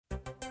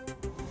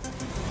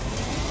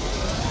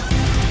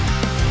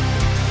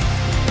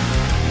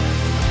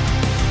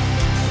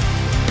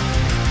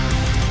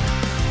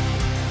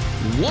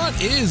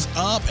What is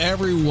up,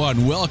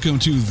 everyone? Welcome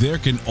to There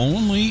Can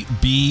Only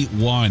Be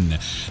One,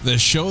 the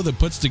show that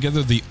puts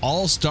together the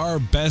all-star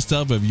best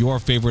of your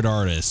favorite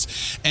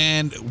artists.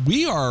 And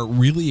we are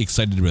really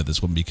excited about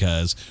this one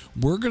because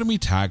we're going to be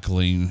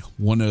tackling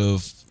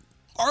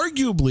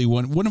arguably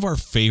one of our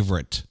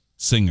favorite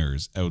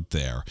singers out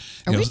there.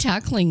 Are we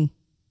tackling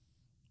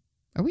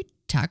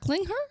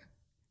her?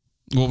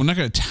 Well, we're not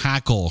going to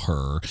tackle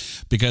her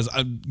because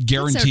I'm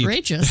guaranteed.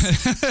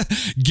 That's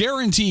outrageous.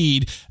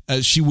 Guaranteed,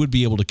 she would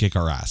be able to kick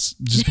our ass.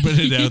 Just put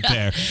it out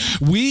there.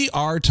 We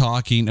are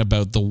talking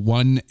about the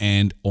one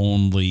and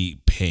only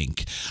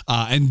Pink.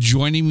 And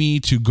joining me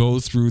to go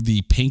through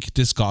the Pink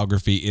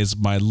discography is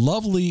my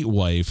lovely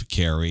wife,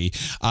 Carrie.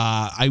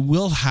 I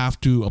will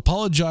have to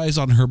apologize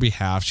on her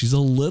behalf. She's a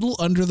little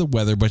under the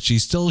weather, but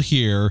she's still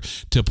here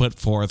to put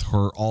forth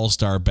her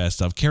all-star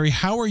best of. Carrie,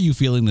 how are you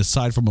feeling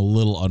aside from a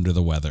little under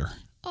the weather?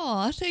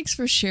 Oh, thanks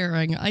for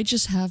sharing. I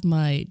just have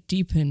my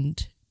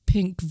deepened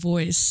Pink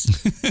voice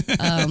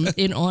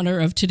in honor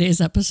of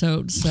today's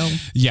episode. So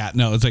yeah,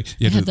 no, it's like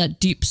I have that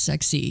deep,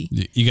 sexy.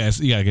 You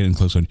gotta get in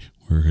close one.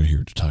 We're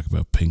here to talk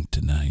about Pink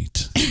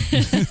tonight.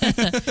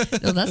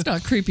 No, that's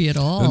not creepy at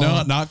all.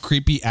 No, not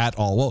creepy at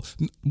all. Well,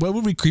 what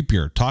would be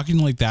creepier, talking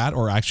like that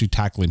or actually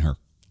tackling her?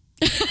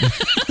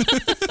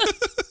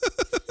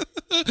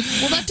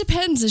 Well, that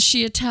depends. Is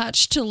she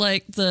attached to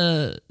like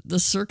the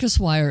circus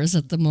wires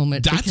at the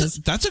moment?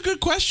 That's a good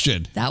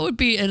question. That would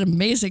be an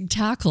amazing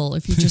tackle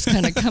if you just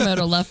kind of come out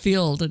of left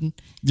field and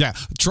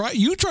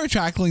try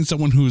tackling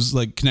someone who's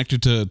like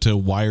connected to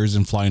wires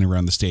and flying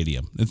around the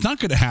stadium. It's not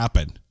going to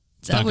happen.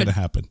 Not going to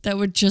happen. That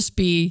would just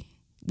be.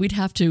 We'd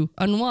have to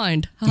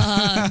unwind. See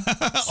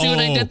what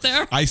I did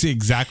there? I see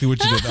exactly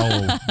what you did.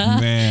 Oh,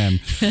 man.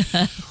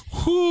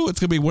 Whew, it's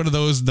going to be one of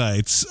those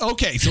nights.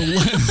 Okay, so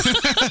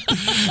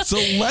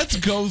let's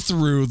go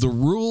through the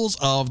rules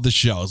of the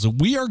show. So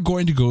we are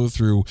going to go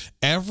through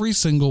every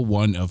single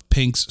one of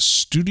Pink's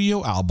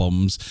studio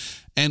albums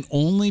and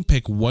only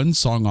pick one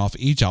song off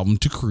each album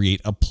to create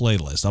a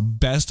playlist, a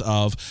best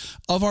of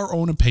our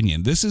own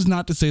opinion. This is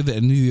not to say that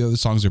any of the other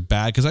songs are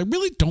bad, because I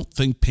really don't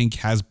think Pink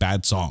has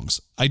bad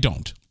songs. I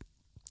don't.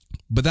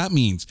 But that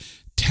means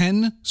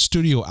 10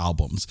 studio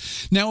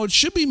albums. Now, it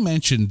should be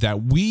mentioned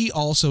that we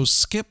also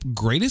skip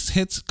greatest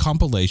hits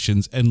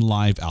compilations and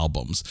live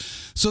albums.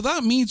 So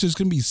that means there's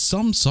going to be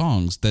some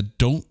songs that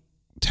don't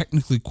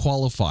technically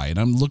qualify, and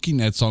I'm looking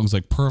at songs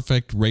like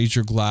Perfect, Raise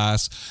Your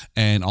Glass,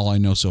 and All I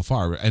Know So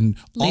Far, and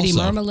Lady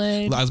also,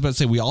 Marmalade. I was about to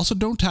say, we also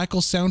don't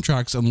tackle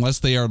soundtracks unless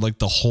they are like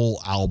the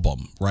whole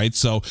album, right?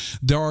 So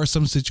there are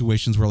some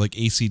situations where like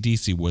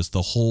AC/DC was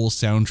the whole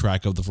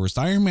soundtrack of the first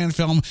Iron Man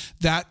film.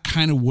 That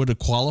kind of would have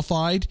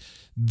qualified.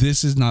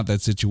 This is not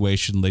that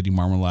situation. Lady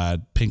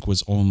Marmalade, Pink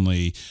was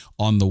only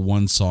on the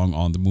one song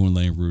on the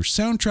Moulin Rouge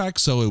soundtrack,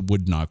 so it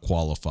would not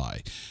qualify.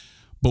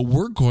 But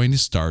we're going to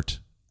start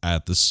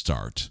at the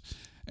start,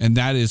 and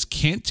that is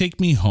Can't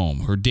Take Me Home,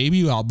 her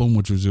debut album,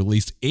 which was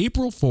released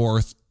April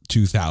 4th,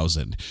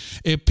 2000.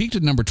 It peaked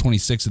at number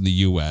 26 in the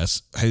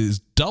US, has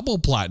double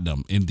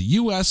platinum in the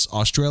US,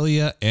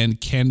 Australia,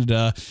 and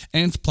Canada,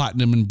 and it's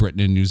platinum in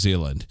Britain and New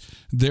Zealand.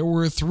 There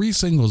were 3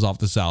 singles off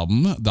this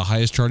album. The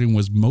highest charting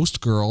was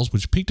Most Girls,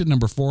 which peaked at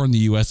number 4 in the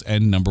US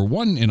and number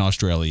 1 in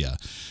Australia.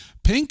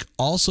 Pink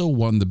also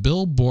won the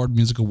Billboard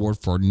Music Award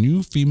for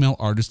New Female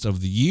Artist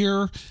of the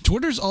Year.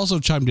 Twitter's also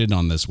chimed in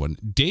on this one.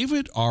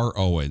 David R.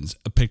 Owens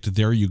picked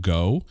There You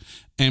Go,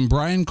 and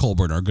Brian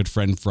Colburn, our good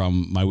friend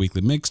from My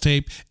Weekly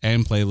Mixtape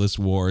and Playlist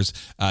Wars,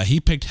 he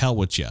picked Hell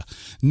With Ya.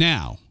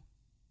 Now,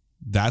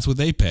 that's what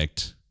they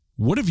picked.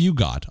 What have you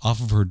got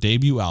off of her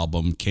debut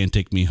album, Can't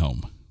Take Me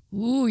Home?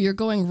 Ooh, you're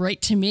going right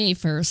to me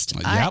first.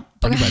 Yep,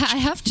 pretty much. I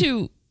have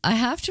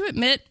to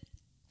admit,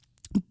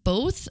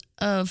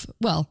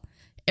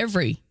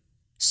 every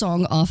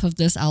song off of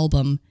this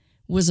album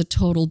was a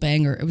total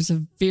banger. It was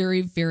a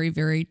very, very,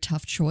 very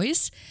tough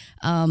choice,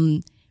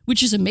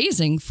 which is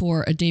amazing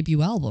for a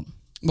debut album.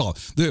 Well,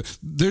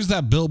 there's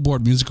that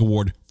Billboard Music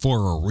Award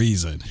for a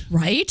reason.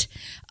 Right?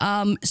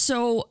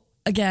 So,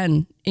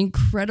 again,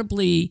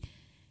 incredibly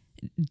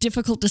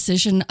difficult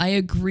decision. I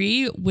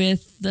agree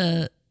with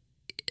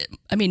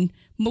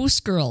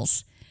Most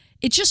Girls.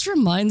 It just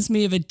reminds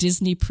me of a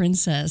Disney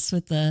princess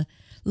with the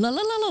la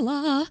la la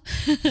la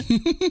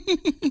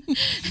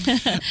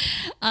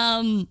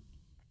la.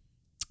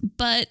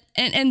 But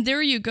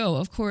There You Go,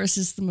 of course,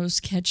 is the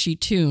most catchy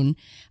tune.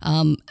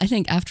 I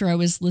think after I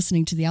was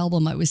listening to the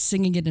album, I was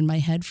singing it in my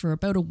head for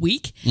about a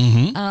week.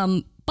 Mm-hmm.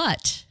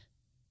 But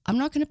I'm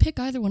not going to pick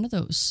either one of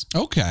those.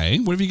 Okay,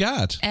 what have you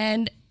got?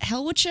 And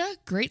Hell With Ya,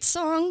 great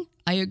song.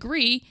 I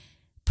agree.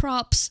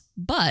 Props.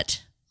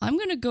 But I'm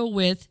going to go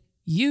with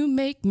You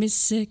Make Me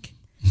Sick.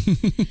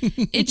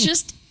 It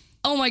just...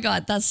 Oh my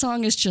God, that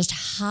song is just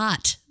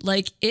hot.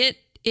 Like it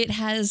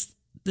has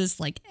this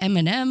like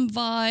Eminem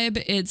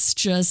vibe. It's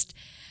just,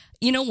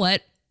 you know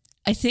what?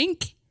 I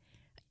think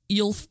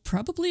you'll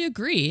probably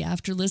agree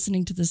after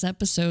listening to this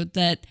episode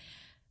that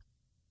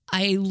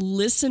I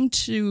listen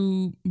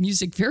to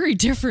music very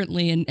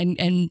differently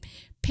and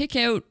pick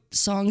out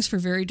songs for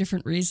very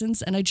different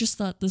reasons, and I just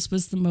thought this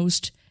was the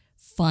most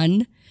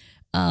fun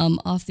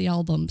off the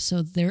album.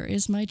 So there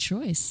is my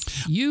choice.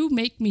 You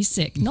Make Me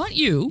Sick. Not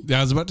you. I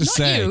was about to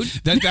say you.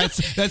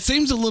 that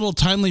seems a little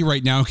timely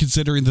right now,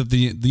 considering that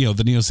the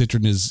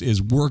Neocitrin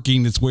is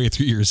working its way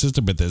through your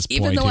system at this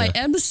point. Even though I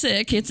am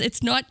sick,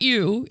 it's not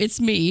you, it's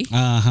me.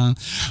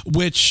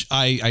 Which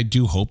I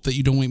do hope that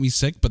you don't make me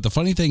sick. But the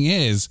funny thing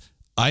is,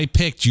 I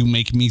picked You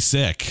Make Me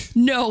Sick.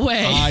 No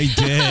way. I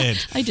did.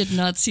 I did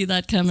not see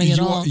that coming at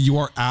all. You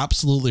are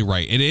absolutely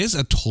right. It is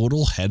a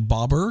total head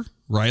bobber.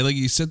 Right, like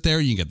you sit there,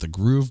 you get the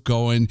groove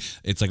going.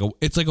 It's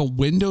like a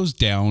windows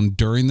down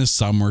during the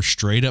summer,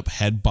 straight up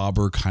head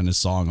bobber kind of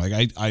song.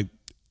 Like I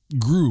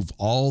groove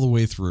all the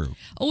way through.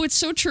 Oh, it's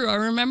so true. I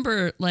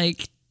remember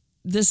like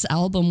this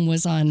album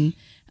was on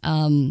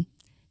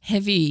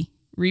heavy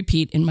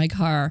repeat in my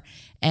car,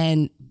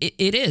 and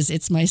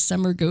it's my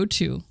summer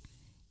go-to.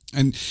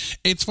 And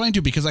it's fine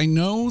too, because I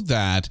know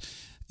that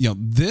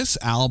this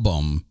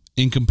album,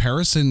 in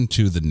comparison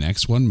to the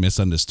next one,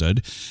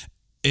 Misunderstood,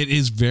 it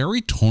is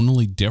very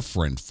tonally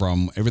different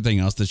from everything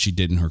else that she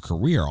did in her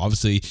career.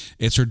 Obviously,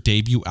 it's her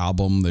debut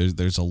album.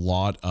 There's a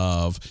lot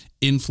of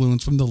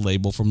influence from the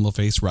label, from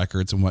LaFace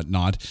Records and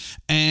whatnot,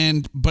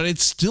 but it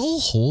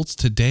still holds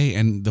today.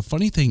 And the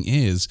funny thing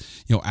is,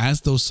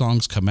 as those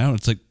songs come out,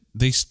 it's like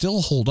they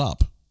still hold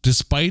up,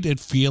 despite it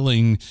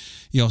feeling,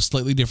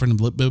 slightly different,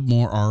 a little bit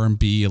more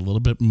R&B, a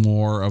little bit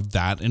more of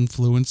that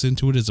influence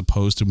into it, as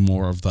opposed to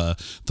more of the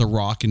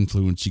rock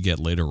influence you get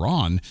later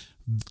on.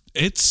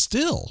 It's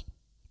still.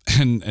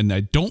 And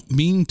I don't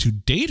mean to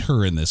date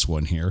her in this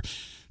one here.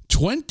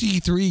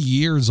 23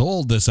 years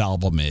old this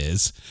album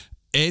is.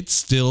 It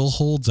still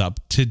holds up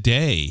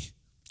today.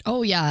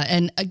 Oh, yeah.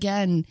 And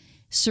again,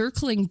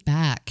 circling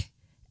back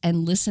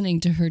and listening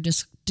to her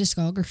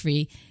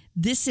discography,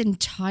 this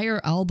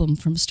entire album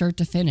from start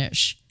to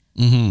finish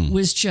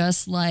was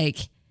just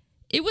like,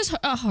 it was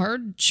a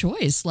hard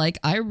choice. Like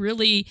I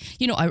really,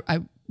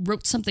 I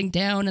wrote something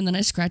down and then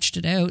I scratched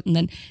it out. And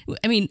then,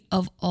 I mean,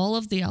 of all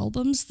of the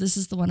albums, this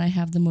is the one I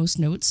have the most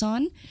notes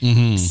on.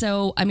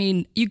 So, I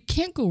mean, you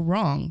can't go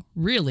wrong,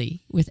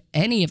 really, with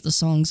any of the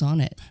songs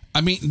on it. I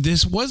mean,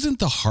 this wasn't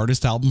the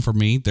hardest album for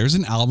me. There's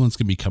an album that's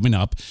going to be coming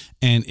up,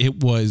 and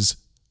it was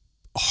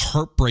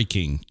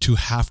heartbreaking to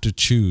have to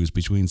choose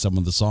between some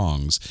of the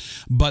songs.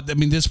 But I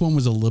mean, this one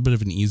was a little bit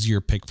of an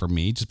easier pick for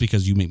me, just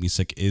because You Make Me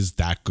Sick is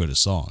that good a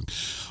song.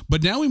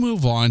 But now we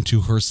move on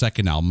to her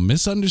second album,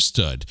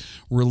 Misunderstood,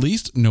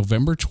 released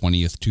November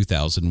 20th,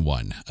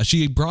 2001.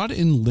 She brought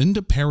in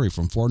Linda Perry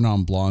from Four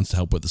Non Blondes to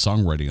help with the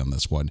songwriting on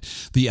this one.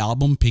 The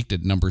album peaked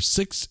at number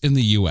 6 in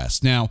the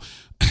US. Now,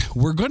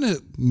 we're going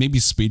to maybe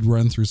speed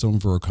run through some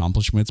of her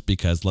accomplishments,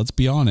 because let's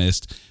be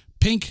honest,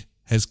 Pink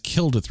has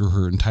killed it through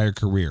her entire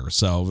career.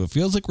 So if it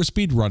feels like we're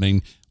speed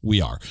running,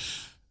 we are.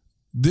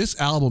 This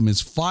album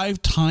is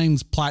 5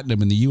 times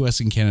platinum in the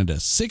US and Canada,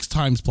 6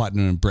 times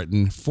platinum in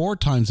Britain, 4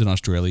 times in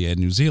Australia and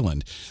New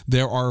Zealand.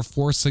 There are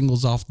 4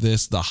 singles off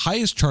this. The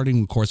highest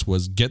charting, of course,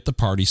 was Get the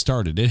Party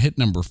Started. It hit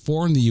number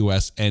 4 in the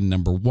US and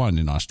number 1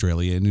 in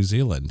Australia and New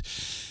Zealand.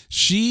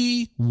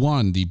 She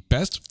won the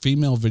Best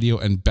Female Video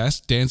and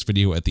Best Dance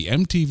Video at the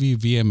MTV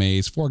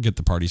VMAs for Get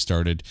the Party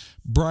Started.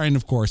 Brian,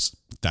 of course,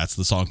 that's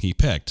the song he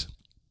picked.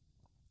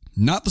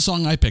 Not the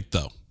song I picked,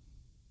 though.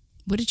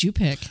 What did you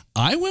pick?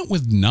 I went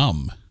with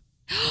Numb.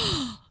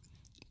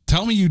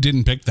 Tell me you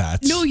didn't pick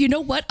that. No, you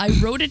know what? I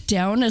wrote it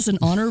down as an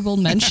honorable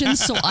mention,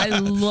 so I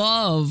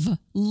love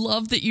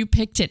that you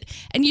picked it.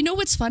 And you know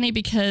what's funny?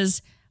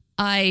 Because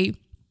I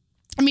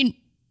mean,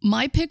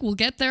 my pick will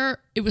get there.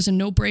 It was a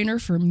no-brainer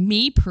for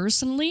me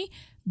personally,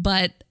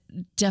 but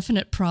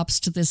definite props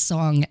to this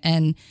song.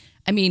 And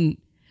I mean,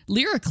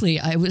 lyrically,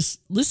 I was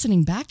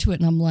listening back to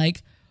it and I'm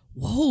like,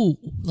 whoa,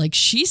 like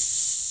she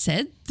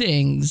said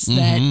things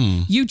that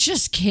you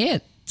just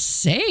can't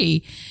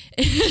say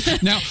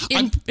now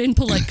in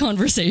polite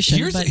conversation.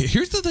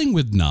 Here's the thing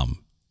with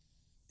Numb.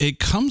 It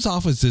comes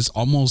off as this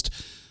almost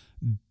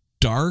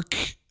dark,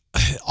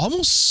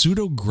 almost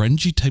pseudo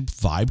grungy type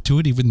vibe to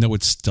it, even though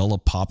it's still a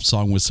pop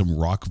song with some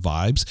rock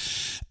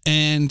vibes.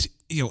 And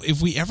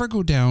if we ever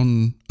go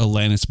down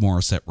Alanis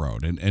Morissette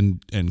road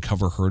and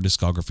cover her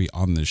discography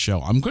on this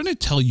show, I'm going to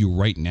tell you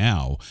right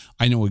now,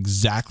 I know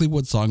exactly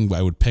what song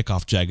I would pick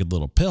off Jagged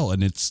Little Pill,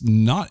 and it's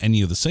not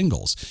any of the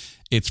singles.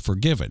 It's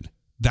Forgiven.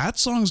 That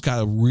song's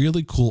got a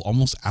really cool,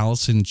 almost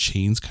Alice in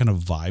Chains kind of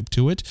vibe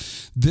to it.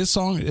 This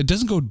song, it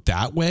doesn't go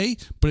that way,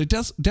 but it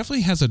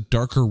definitely has a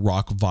darker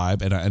rock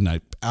vibe, and I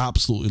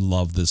absolutely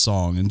love this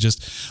song. And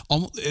just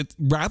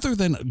rather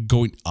than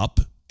going up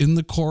in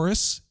the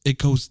chorus, it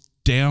goes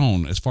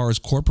down as far as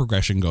chord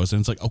progression goes, and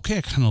it's like, okay,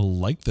 I kind of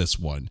like this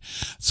one.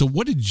 So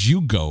what did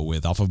you go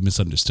with off of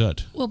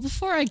Misunderstood? Well,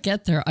 before I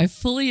get there, I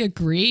fully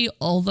agree,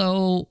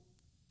 although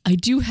I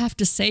do have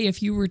to say,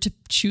 if you were to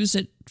choose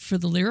it for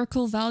the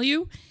lyrical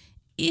value,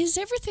 is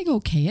everything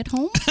okay at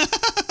home?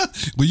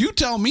 Well, you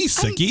tell me,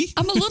 Sickie.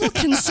 I'm a little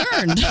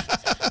concerned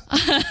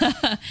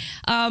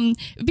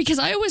because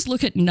I always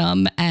look at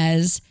Numb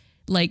as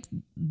like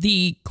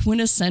the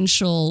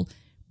quintessential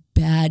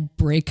bad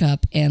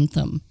breakup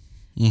anthem.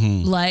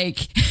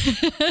 Like,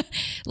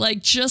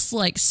 just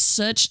like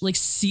such like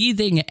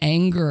seething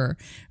anger,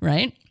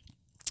 right?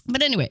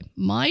 But anyway,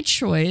 my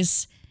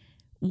choice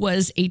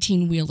was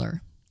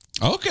 18-Wheeler.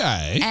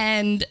 Okay.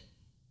 And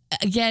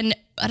again,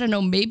 I don't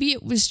know, maybe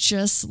it was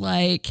just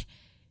like,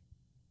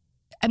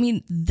 I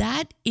mean,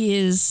 that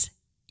is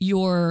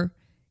your,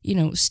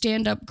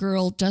 stand up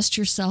girl, dust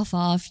yourself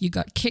off. You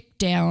got kicked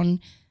down,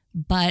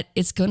 but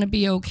it's going to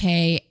be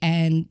okay.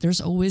 And there's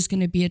always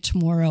going to be a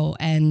tomorrow,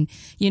 and,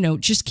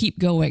 just keep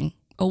going,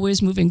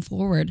 always moving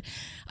forward.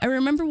 I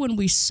remember when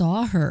we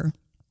saw her,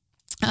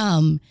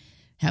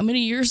 how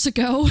many years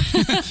ago?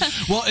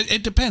 Well,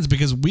 it depends,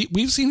 because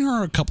we've seen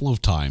her a couple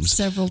of times.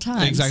 Several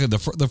times. Exactly.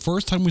 The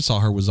first time we saw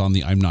her was on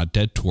the I'm Not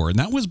Dead tour, and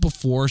that was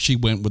before she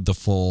went with the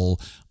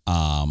full,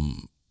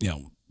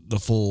 the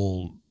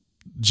full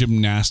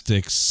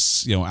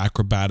gymnastics,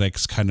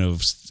 acrobatics kind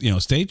of,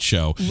 stage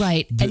show.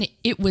 Right. And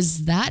it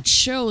was that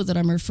show that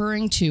I'm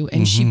referring to,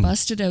 and she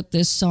busted out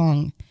this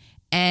song,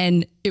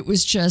 and it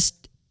was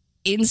just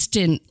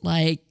instant,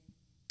 like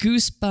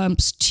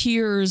goosebumps,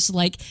 tears,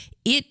 like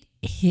it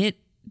hit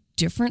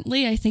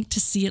differently, I think, to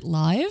see it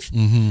live.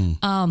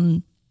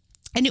 And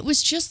it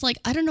was just like,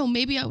 I don't know,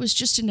 maybe I was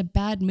just in a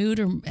bad mood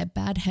or a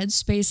bad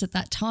headspace at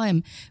that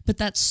time, but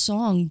that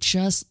song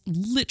just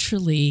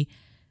literally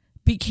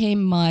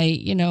became my,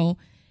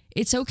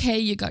 it's okay,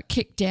 you got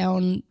kicked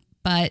down,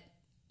 but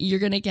you're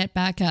going to get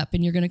back up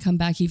and you're going to come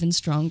back even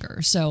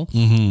stronger. So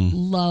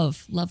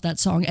love that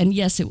song. And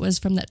yes, it was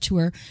from that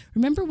tour.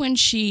 Remember when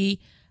she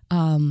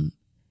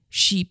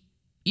she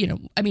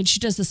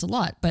does this a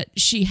lot, but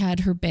she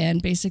had her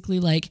band basically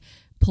like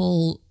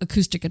pull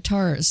acoustic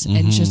guitars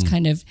and just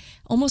kind of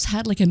almost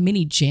had like a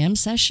mini jam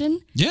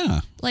session. Yeah.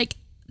 Like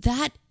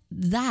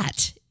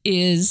that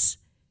is,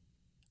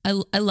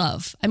 I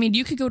love. I mean,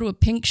 you could go to a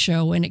Pink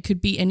show and it could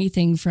be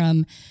anything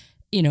from,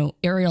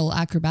 aerial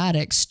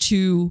acrobatics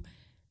to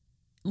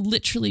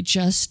literally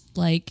just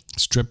like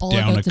stripped all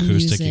down about the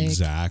acoustic. music.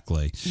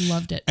 Exactly.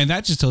 Loved it. And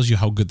that just tells you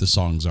how good the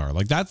songs are.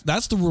 Like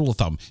that's the rule of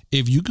thumb.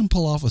 If you can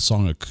pull off a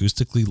song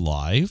acoustically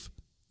live,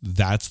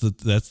 that's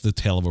the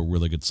tale of a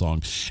really good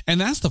song.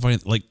 And that's the funny,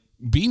 like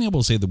being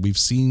able to say that we've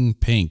seen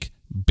Pink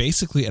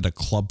basically at a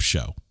club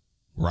show,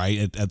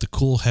 right? At the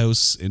Cool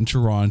House in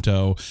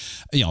Toronto.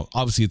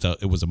 Obviously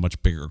it was a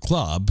much bigger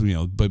club,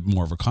 but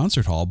more of a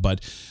concert hall, but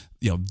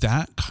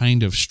that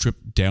kind of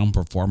stripped down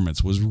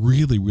performance was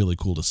really, really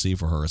cool to see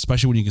for her,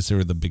 especially when you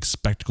consider the big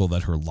spectacle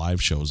that her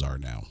live shows are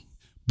now.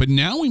 But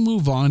now we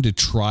move on to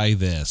Try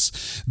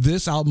This.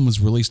 This album was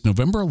released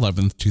November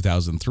 11th,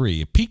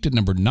 2003. It peaked at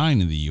number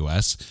 9 in the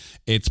US.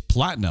 It's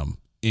platinum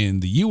in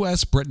the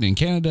US, Britain, and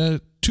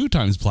Canada, 2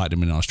 times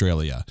platinum in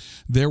Australia.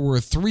 There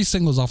were 3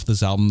 singles off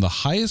this album. The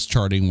highest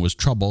charting was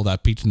Trouble,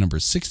 that peaked at number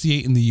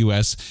 68 in the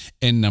US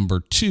and number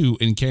 2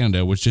 in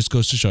Canada, which just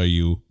goes to show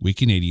you, we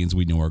Canadians,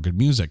 we know our good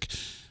music.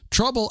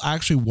 Trouble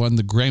actually won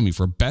the Grammy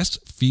for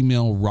Best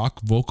Female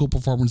Rock Vocal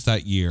Performance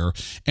that year,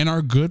 and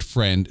our good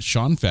friend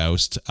Sean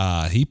Faust,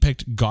 he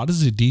picked God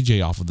Is a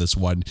DJ off of this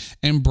one,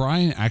 and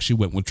Brian actually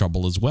went with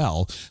Trouble as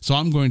well. So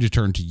I'm going to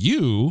turn to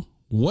you.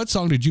 What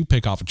song did you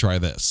pick off of Try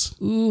This?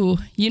 Ooh,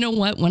 you know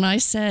what? When I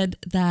said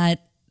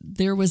that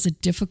there was a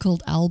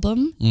difficult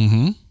album,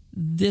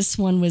 this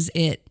one was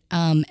it.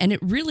 And it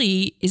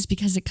really is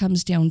because it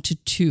comes down to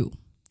 2.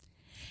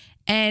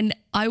 And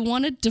I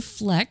want to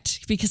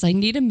deflect because I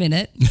need a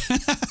minute.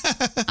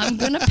 I'm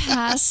going to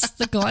pass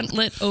the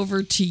gauntlet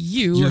over to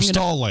you. You're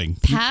stalling.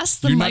 Pass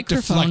the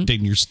microphone. You're not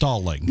deflecting, you're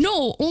stalling.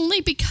 No,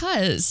 only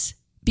because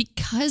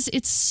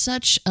it's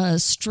such a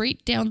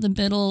straight down the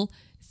middle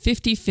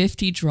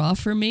 50-50 draw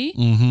for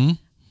me.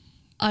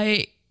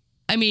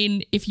 I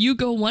mean, if you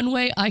go one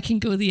way, I can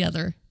go the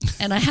other.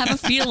 And I have a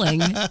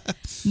feeling,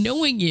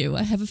 knowing you,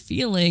 I have a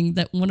feeling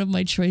that one of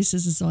my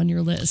choices is on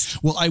your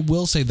list. Well, I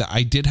will say that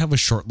I did have a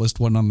shortlist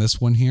one on this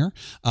one here.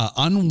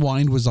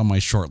 Unwind was on my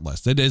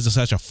shortlist. It is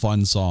such a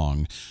fun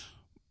song,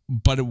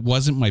 but it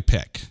wasn't my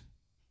pick.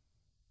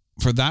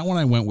 For that one,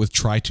 I went with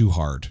Try Too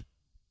Hard.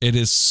 It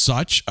is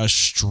such a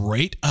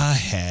straight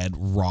ahead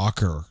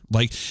rocker.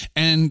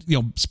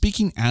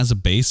 Speaking as a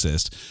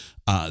bassist,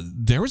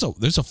 there's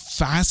a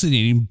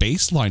fascinating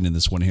bass line in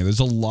this one here. There's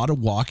a lot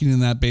of walking in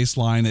that bass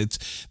line.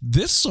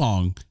 This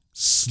song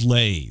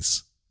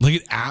slays. Like,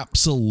 it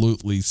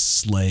absolutely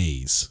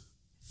slays.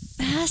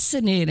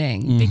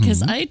 Fascinating,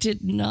 because I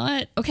did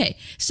not. Okay,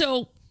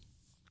 so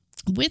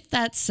with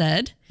that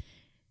said,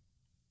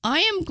 I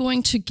am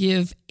going to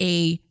give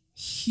a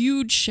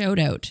huge shout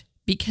out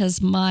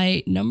because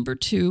my number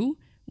 2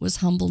 was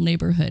Humble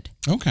Neighborhood.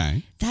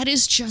 Okay. That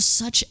is just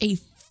such a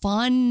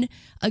fun,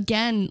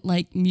 again,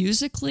 like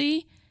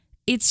musically,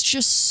 it's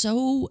just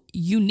so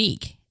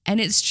unique and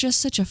it's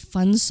just such a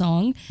fun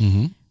song.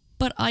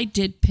 But I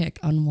did pick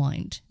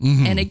Unwind.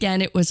 And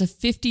again, it was a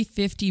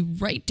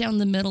 50-50 right down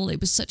the middle. It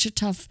was such a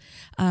tough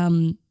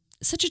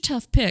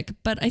pick.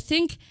 But I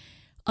think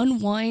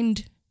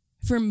Unwind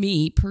for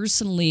me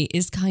personally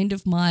is kind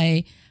of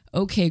my,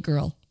 okay,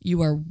 girl,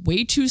 You are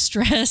way too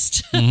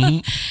stressed.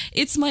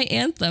 It's my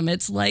anthem.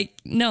 It's like,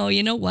 no,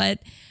 you know what?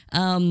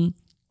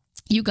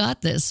 You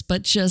got this,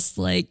 but just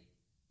like,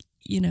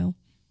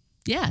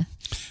 yeah,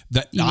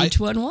 you need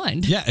to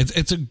unwind. Yeah,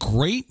 it's a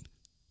great,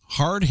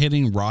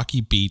 hard-hitting,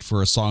 rocky beat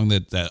for a song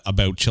that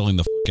about chilling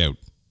the out.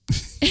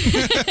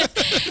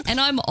 And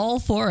I'm all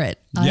for it.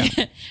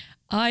 Yeah.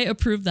 I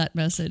approve that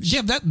message.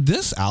 Yeah,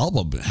 this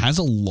album has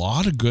a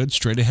lot of good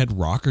straight ahead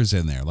rockers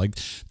in there. Like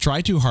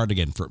Try Too Hard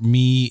Again. For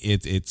me,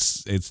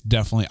 it's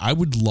definitely, I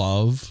would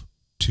love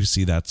to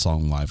see that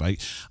song live.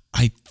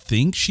 I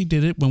think she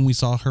did it when we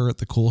saw her at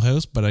the Cool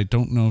House, but I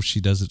don't know if she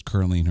does it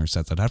currently in her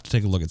sets. I'd have to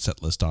take a look at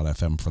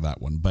setlist.fm for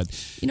that one. But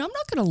I'm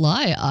not going to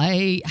lie.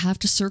 I have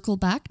to circle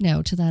back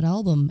now to that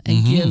album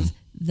and give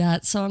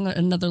that song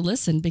another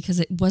listen because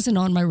it wasn't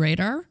on my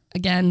radar.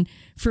 Again,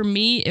 for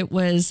me, it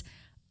was,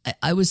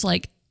 I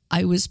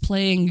was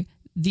playing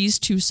these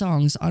two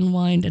songs,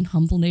 Unwind and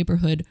Humble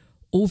Neighborhood,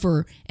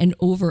 over and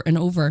over and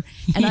over.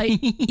 And I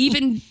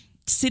even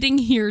sitting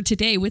here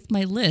today with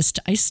my list,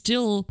 I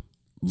still,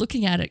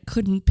 looking at it,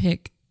 couldn't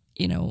pick,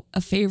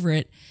 a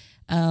favorite.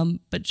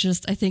 But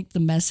just, I think the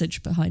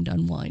message behind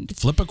Unwind.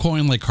 Flip a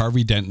coin like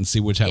Harvey Dent and see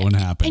which one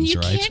happens, and you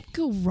right? can't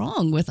go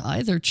wrong with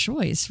either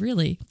choice,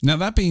 really. Now,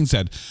 that being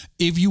said,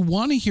 if you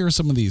want to hear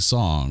some of these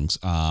songs,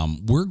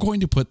 we're going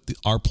to put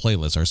our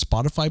playlist, our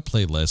Spotify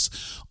playlist,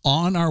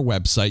 on our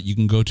website. You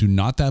can go to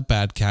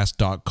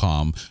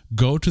notthatbadcast.com,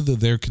 go to the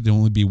There Can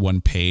Only Be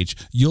One page.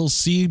 You'll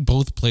see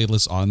both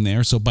playlists on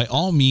there. So by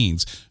all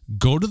means,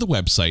 go to the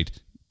website,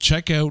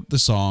 check out the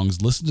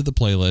songs, listen to the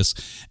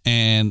playlist,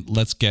 and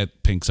let's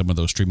get Pink some of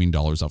those streaming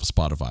dollars off of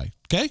Spotify.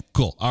 Okay,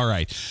 cool. All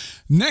right.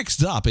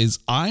 Next up is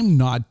I'm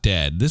Not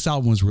Dead. This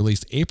album was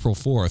released April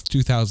 4th,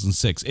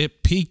 2006.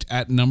 It peaked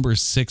at number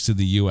 6 in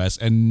the US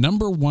and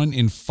number 1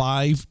 in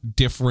 5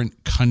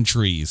 different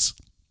countries.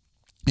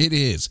 It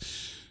is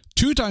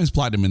 2 times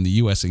platinum in the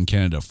US and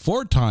Canada,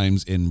 4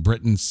 times in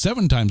Britain,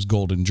 7 times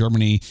gold in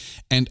Germany,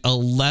 and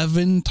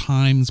 11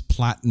 times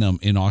platinum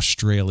in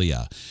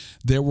Australia.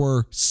 There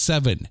were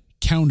 7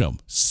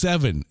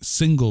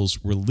 singles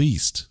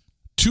released.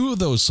 2 of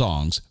those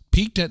songs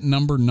peaked at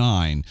number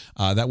 9.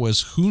 That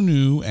was Who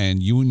Knew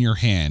and You in Your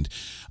Hand.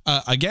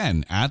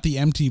 Again, at the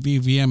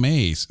MTV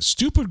VMAs,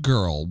 Stupid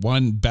Girl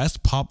won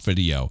Best Pop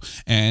Video,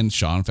 and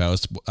Sean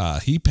Faust,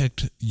 he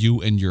picked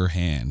You in Your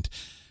Hand.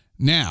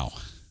 Now,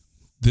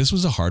 this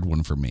was a hard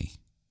one for me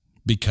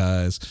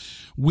because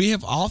we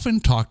have often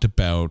talked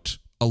about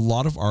a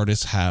lot of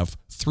artists have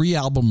 3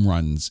 album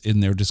runs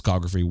in their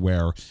discography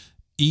where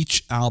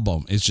each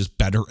album is just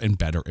better and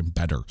better and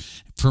better.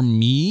 For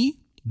me,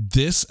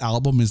 this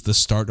album is the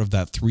start of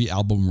that 3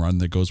 album run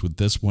that goes with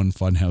this one,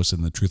 Funhouse,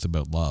 and The Truth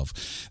About Love.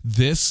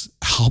 This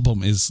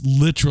album is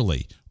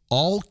literally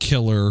all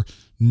killer,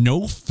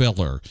 no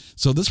filler.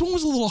 So this one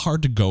was a little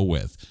hard to go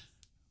with.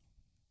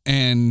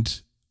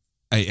 And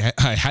I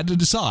had to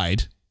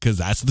decide because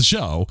that's the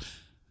show.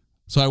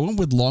 So I went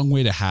with Long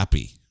Way to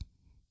Happy.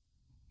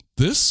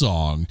 This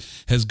song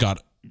has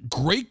got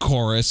great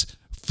chorus,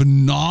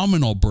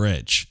 phenomenal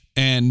bridge.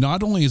 And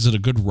not only is it a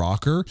good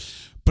rocker,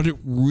 but it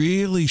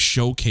really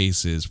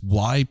showcases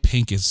why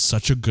Pink is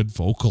such a good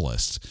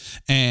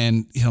vocalist.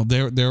 And,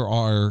 there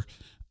are,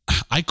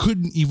 I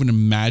couldn't even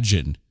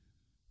imagine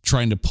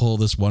trying to pull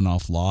this one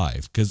off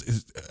live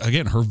because,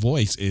 again, her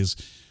voice is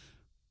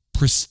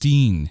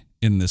pristine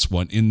in this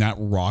one, in that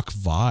rock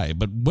vibe.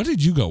 But what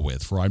did you go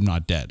with for I'm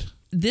Not Dead?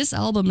 This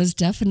album is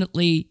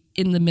definitely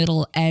in the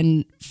middle.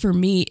 And for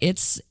me,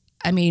 it's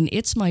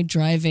my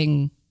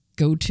driving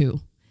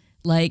go-to.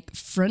 Like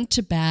front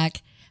to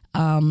back,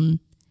 there's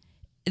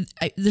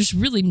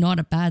really not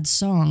a bad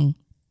song.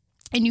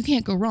 And you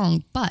can't go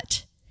wrong.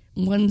 But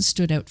one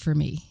stood out for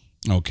me.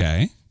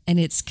 Okay. And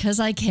it's 'Cause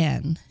I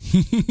Can.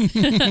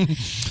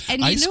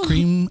 And ice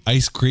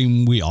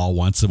cream. We all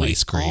want some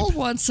ice cream. We all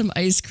want some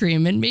ice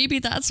cream. And maybe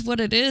that's what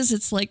it is.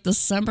 It's like the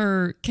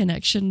summer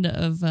connection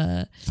of,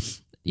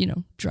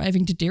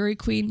 driving to Dairy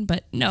Queen.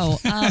 But no,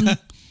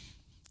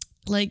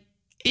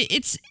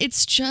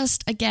 it's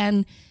just,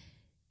 again,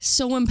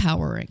 so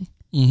empowering.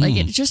 Mm-hmm. Like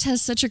it just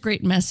has such a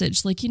great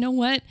message. Like, you know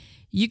what?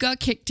 You got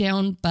kicked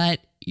down,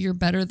 but you're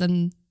better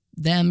than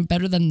them,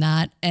 better than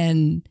that.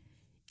 And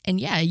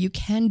yeah, you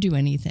can do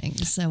anything.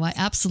 So I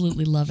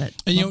absolutely love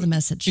it. And love the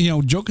message.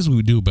 Joke as we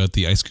would do about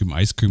the ice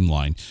cream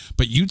line,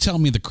 but you tell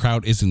me the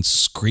crowd isn't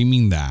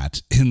screaming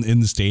that in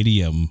the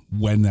stadium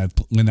when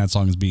that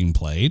song is being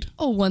played.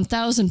 Oh,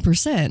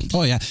 1000%.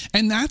 Oh yeah,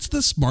 and that's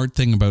the smart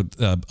thing about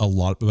a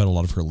lot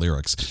of her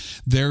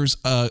lyrics. There's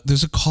a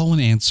call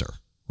and answer,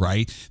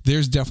 right?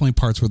 There's definitely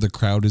parts where the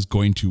crowd is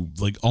going to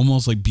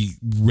almost be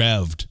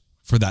revved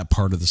for that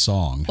part of the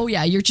song. Oh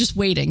yeah, you're just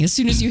waiting. As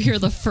soon as you hear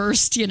the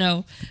first,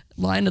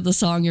 line of the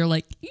song, you're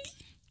like,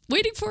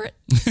 waiting for it.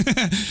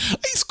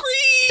 Ice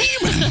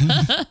cream!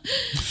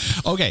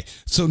 Okay,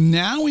 so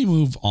now we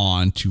move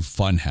on to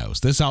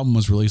Funhouse. This album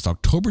was released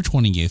October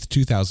 28th,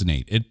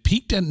 2008. It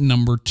peaked at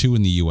number 2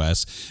 in the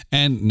US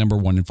and number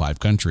 1 in 5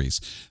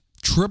 countries.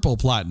 Triple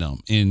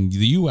platinum in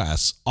the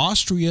US,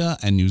 Austria,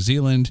 and New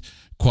Zealand.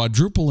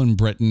 quadruple in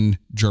Britain,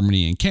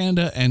 Germany, and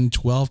Canada, and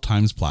 12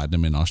 times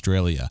platinum in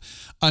Australia.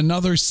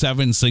 Another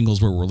 7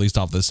 singles were released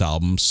off this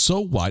album. So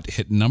What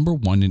hit number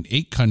 1 in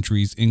 8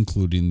 countries,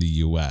 including the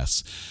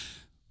US.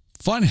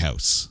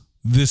 Funhouse,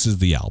 this is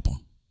the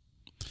album.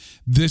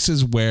 This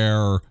is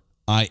where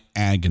I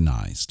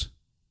agonized.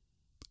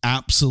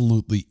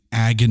 Absolutely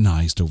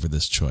agonized over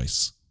this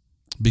choice.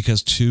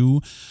 Because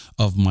 2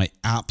 of my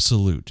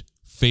absolute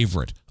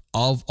favorite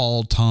of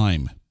all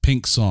time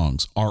Pink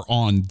songs are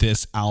on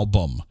this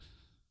album.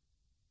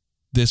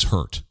 This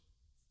hurt.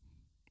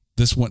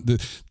 This one,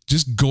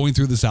 just going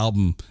through this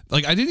album,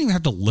 like I didn't even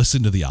have to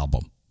listen to the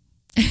album.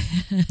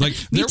 Like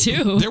Me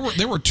too.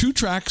 There were 2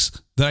 tracks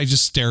that I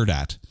just stared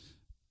at,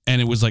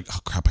 and it was like, oh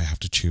crap, I have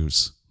to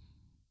choose.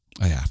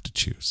 I have to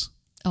choose.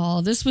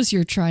 Oh, this was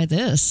your try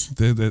this.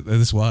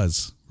 This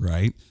was,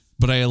 right?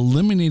 But I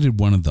eliminated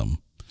one of them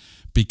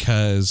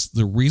because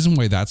the reason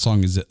why that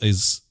song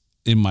is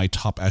in my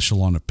top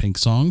echelon of Pink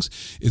songs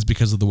is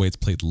because of the way it's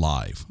played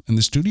live. And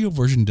the studio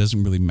version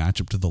doesn't really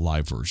match up to the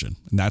live version,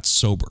 and that's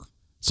Sober.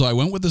 So I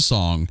went with a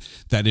song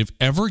that if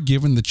ever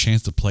given the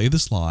chance to play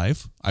this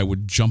live, I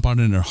would jump on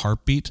it in a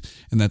heartbeat,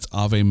 and that's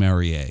Ave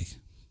Maria.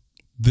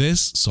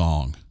 This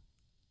song,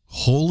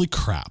 holy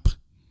crap.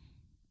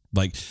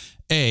 Like,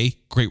 A,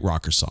 great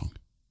rocker song.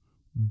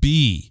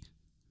 B,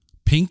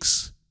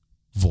 Pink's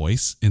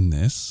voice in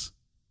this.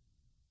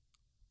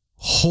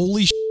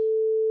 Holy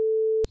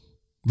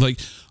like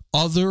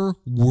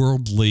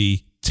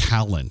otherworldly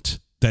talent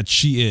that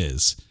she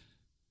is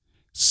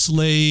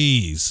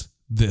slays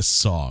this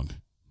song.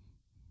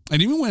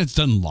 And even when it's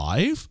done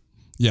live,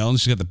 and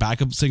she's got the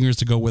backup singers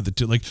to go with it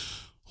too. Like,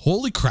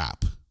 holy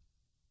crap.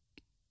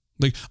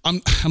 Like,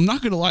 I'm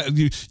not going to lie.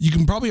 You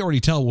can probably already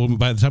tell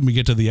by the time we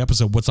get to the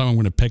episode what song I'm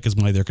going to pick is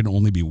why there can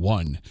only be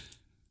one.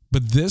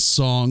 But this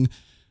song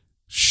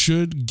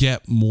should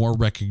get more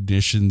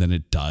recognition than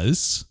it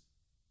does.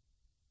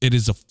 It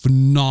is a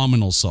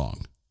phenomenal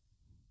song.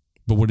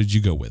 But what did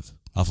you go with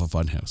off of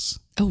Funhouse?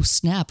 Oh,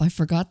 snap. I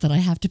forgot that I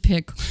have to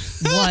pick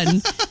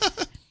one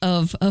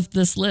of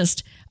this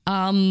list.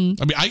 I mean,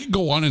 I could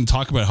go on and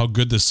talk about how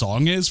good this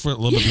song is for a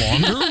little bit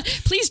longer.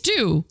 Please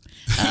do.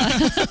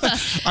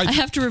 I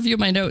have to review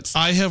my notes.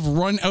 I have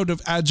run out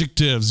of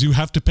adjectives. You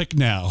have to pick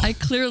now. I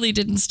clearly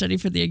didn't study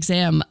for the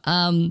exam.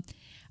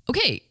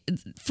 Okay,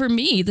 for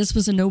me, this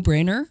was a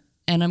no-brainer,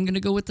 and I'm going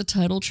to go with the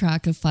title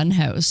track of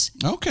Funhouse.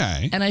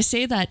 Okay. And I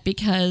say that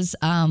because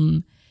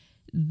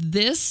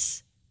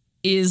this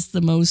is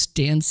the most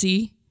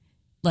dancey.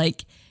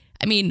 Like,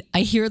 I mean,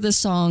 I hear this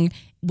song,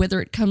 whether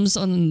it comes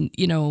on,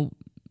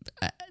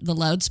 the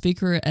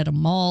loudspeaker at a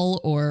mall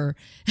or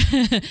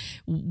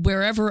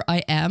wherever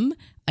I am,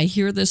 I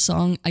hear this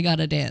song, I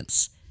gotta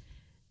dance.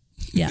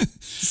 Yeah.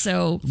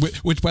 So,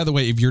 which, by the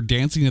way, if you're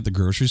dancing at the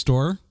grocery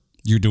store,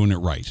 you're doing it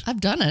right.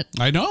 I've done it.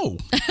 I know.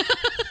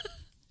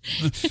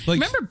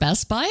 Remember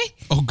Best Buy?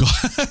 Oh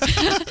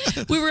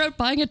God. We were out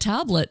buying a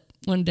tablet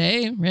one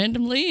day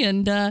randomly,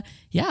 and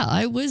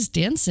I was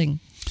dancing.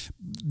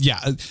 Yeah,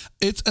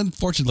 it's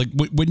unfortunate.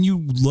 Like when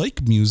you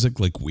like music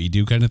like we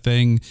do kind of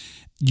thing,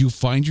 you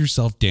find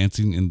yourself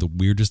dancing in the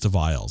weirdest of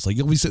aisles. Like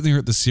you'll be sitting there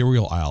at the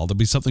cereal aisle. There'll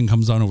be something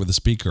comes on over the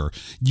speaker.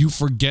 You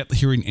forget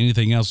hearing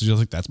anything else. You're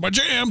just like, that's my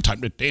jam.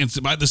 Time to dance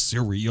by the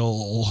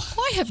cereal.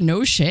 Oh, I have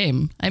no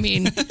shame. I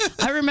mean,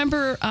 I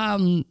remember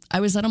I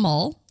was at a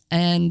mall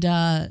and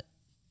I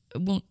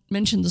won't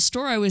mention the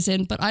store I was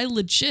in, but I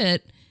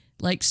legit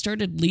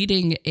started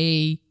leading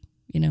a,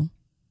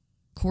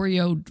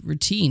 choreo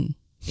routine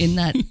in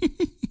that.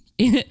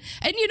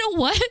 And you know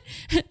what?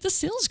 The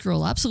sales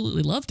girl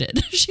absolutely loved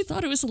it. She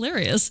thought it was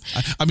hilarious.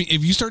 I mean,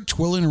 if you start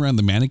twirling around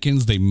the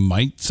mannequins, they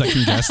might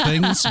second guess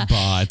things,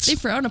 but they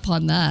frown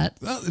upon that.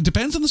 It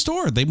depends on the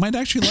store. They might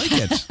actually like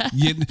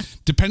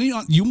it. Depending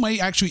on, you might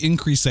actually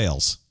increase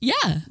sales.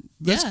 Yeah.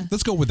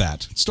 Let's go with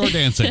that. Store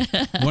dancing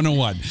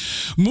 101.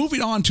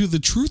 Moving on to The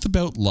Truth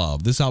About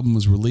Love. This album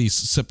was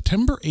released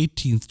September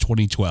 18th,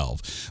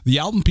 2012. The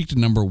album peaked at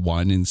number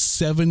 1 in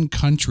 7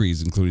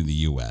 countries, including the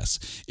US.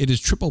 It is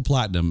triple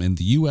platinum in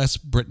the US,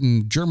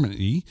 Britain,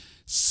 Germany,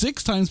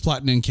 6 times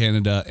platinum in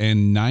Canada,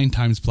 and 9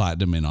 times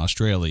platinum in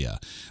Australia.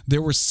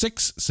 There were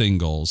 6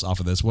 singles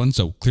off of this one,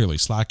 so clearly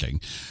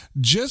slacking.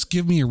 Just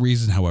Give Me a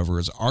Reason, however,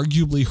 is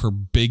arguably her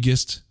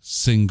biggest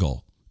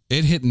single.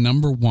 It hit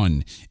number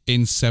 1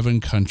 in 7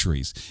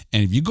 countries.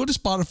 And if you go to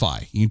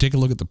Spotify, you can take a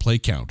look at the play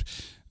count.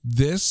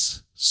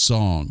 This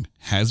song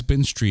has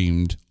been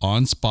streamed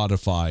on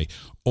Spotify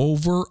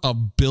over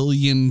 1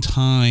 billion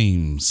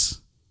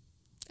times.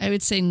 I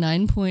would say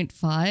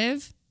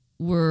 9.5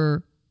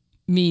 were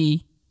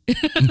me.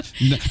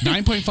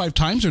 9.5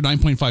 times or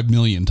 9.5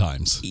 million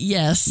times?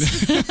 Yes.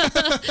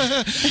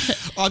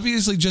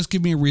 Obviously, Just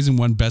Give Me a Reason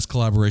won Best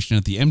Collaboration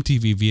at the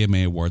MTV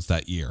VMA Awards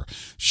that year.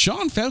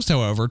 Sean Faust,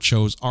 however,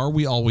 chose Are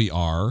We All We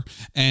Are,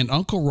 and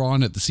Uncle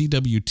Ron at the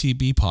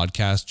CWTB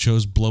podcast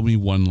chose Blow Me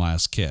One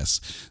Last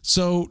Kiss.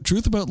 So,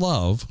 Truth About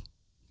Love,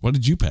 what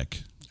did you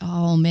pick?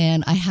 Oh,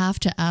 man, I have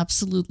to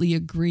absolutely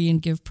agree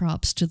and give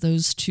props to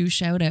those 2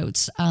 shout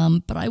outs.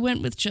 But I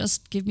went with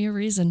Just Give Me a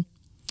Reason.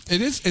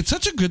 It is. It's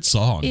such a good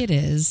song. It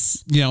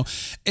is. You know,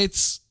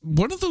 it's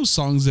one of those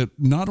songs that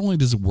not only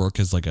does it work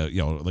as like a,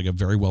 you know, like a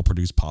very well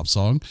produced pop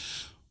song,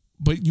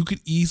 but you could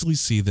easily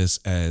see this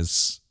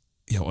as,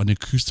 you know, an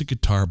acoustic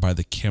guitar by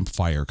the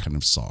campfire kind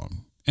of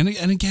song. And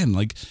again,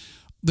 like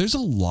there's a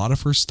lot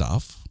of her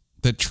stuff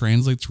that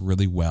translates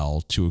really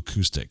well to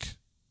acoustic.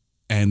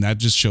 And that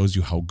just shows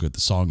you how good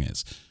the song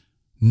is.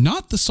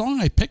 Not the song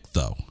I picked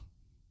though.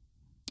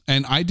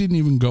 And I didn't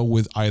even go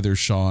with either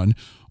Sean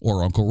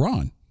or Uncle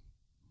Ron.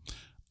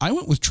 I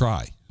went with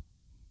Try.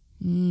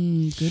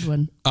 Good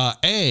one.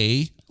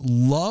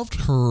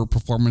 Loved her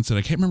performance, and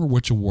I can't remember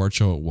which award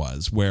show it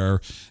was, where,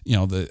 you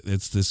know,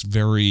 it's this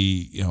very,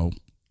 you know,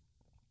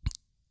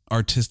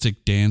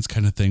 artistic dance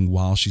kind of thing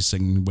while she's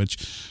singing, which,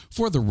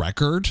 for the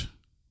record,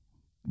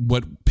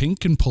 what Pink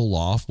can pull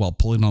off while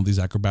pulling all these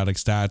acrobatic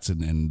stats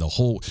and the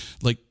whole,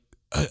 like,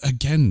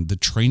 again, the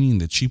training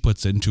that she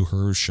puts into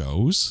her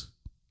shows,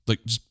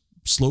 like, just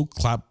slow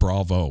clap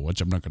bravo,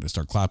 which I'm not going to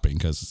start clapping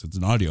because it's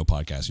an audio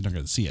podcast. You're not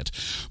going to see it,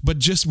 but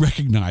just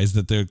recognize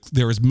that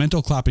there is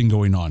mental clapping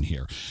going on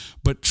here.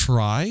 But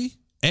Try,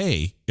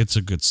 A, it's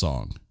a good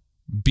song.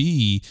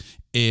 B,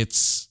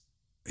 it's,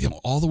 you know,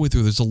 all the way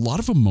through. There's a lot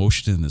of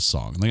emotion in this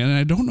song. Like, and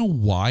I don't know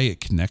why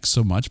it connects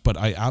so much, but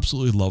I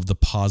absolutely love the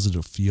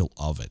positive feel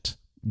of it,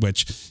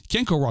 which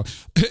can't go wrong.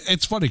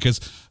 It's funny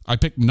because I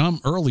picked Numb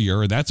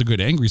earlier, and that's a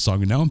good angry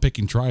song, and now I'm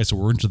picking Try, so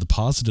we're into the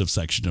positive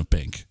section of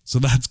Pink. So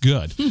that's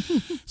good.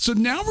 So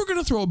now we're going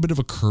to throw a bit of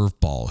a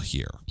curveball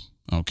here,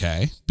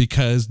 okay?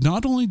 Because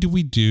not only do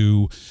we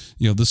do,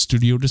 you know, the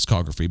studio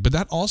discography, but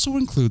that also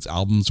includes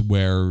albums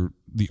where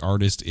the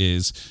artist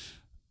is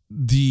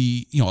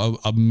the, you know,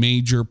 a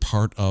major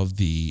part of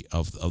the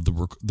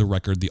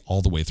record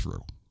all the way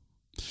through.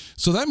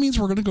 So that means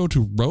we're going to go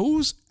to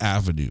Rose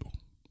Avenue.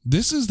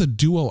 This is the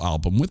duo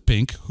album with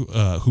Pink,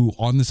 who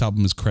on this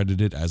album is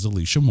credited as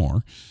Alicia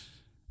Moore,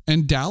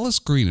 and Dallas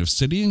Green of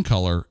City and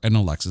Color and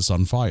Alexis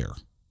on Fire.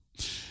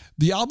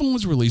 The album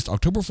was released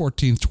October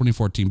 14th,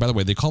 2014. By the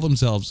way, they call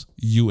themselves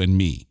You and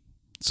Me.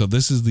 So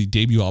this is the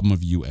debut album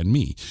of You and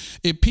Me.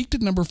 It peaked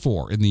at number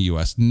 4 in the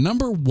US,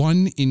 number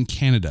 1 in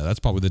Canada. That's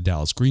probably the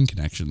Dallas Green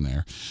connection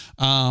there.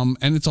 And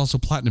it's also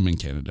platinum in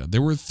Canada.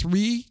 There were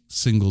 3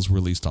 singles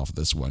released off of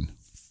this one.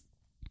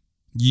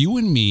 You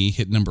and Me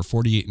hit number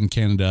 48 in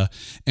Canada,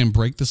 and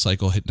Break the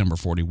Cycle hit number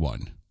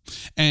 41.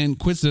 And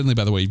coincidentally,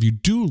 by the way, if you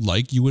do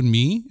like You and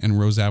Me and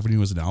Rose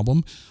Avenue as an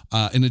album,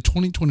 in a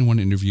 2021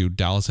 interview,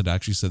 Dallas had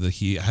actually said that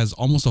he has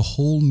almost a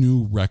whole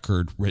new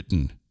record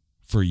written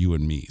for You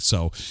and Me.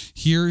 So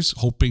here's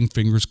hoping,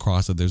 fingers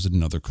crossed, that there's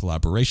another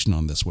collaboration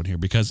on this one here,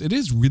 because it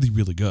is really,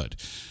 really good.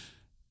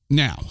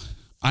 Now,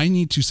 I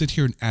need to sit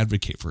here and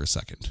advocate for a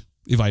second,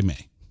 if I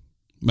may.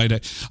 I'm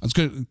just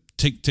going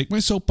to take my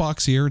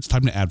soapbox here. It's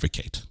time to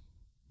advocate.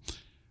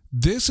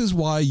 This is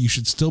why you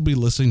should still be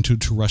listening to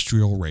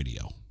terrestrial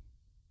radio.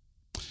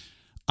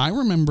 I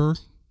remember,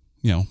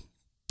 you know,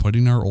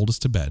 putting our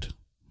oldest to bed,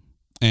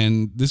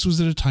 and this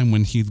was at a time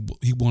when he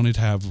wanted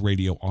to have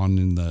radio on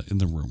in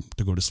the room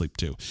to go to sleep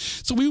too.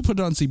 So we would put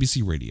it on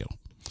CBC radio,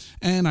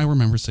 and I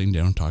remember sitting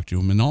down and talking to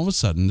him, and all of a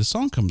sudden this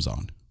song comes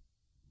on,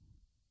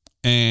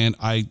 and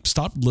I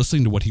stopped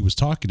listening to what he was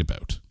talking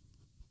about.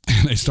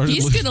 And I started.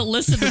 He's going to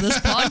listen to this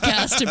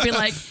podcast and be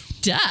like,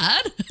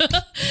 Dad.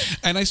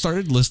 And I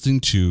started listening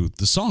to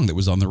the song that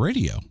was on the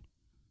radio.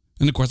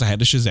 And of course I had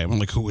to Shazam. I'm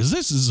like, who is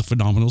this? This is a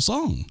phenomenal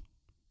song.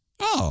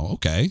 Oh,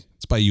 okay.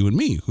 It's by You and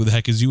Me. Who the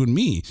heck is You and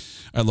Me?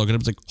 I look it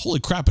up. It's like, holy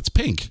crap, it's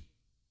Pink.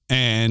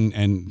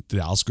 And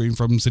Dallas Green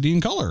from City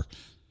and Color.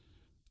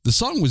 The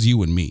song was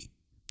You and Me.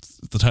 It's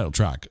the title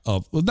track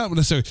of, well, not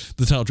necessarily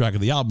the title track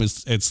of the album.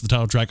 It's the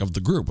title track of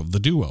the group, of the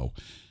duo.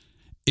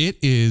 It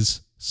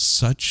is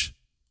such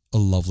a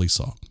lovely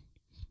song,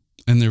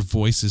 and their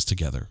voices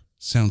together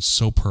sound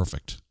so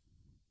perfect,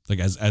 like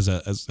as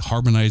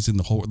harmonizing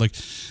the whole, like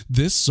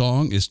this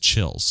song is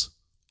chills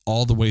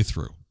all the way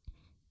through.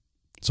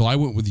 So I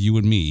went with You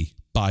and Me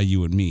by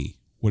You and Me.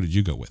 What did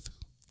you go with?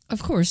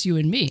 Of course, You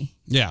and Me.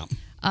 Yeah.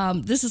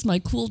 This is my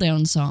cool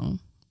down song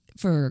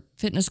for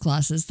fitness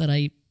classes that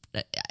I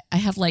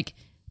have like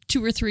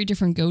 2 or 3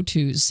 different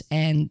go-tos,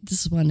 and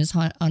this one is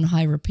on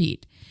high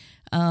repeat.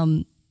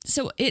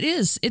 So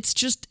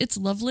it's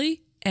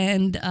lovely.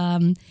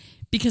 And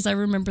because I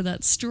remember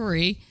that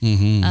story,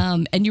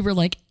 and you were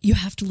like, you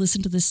have to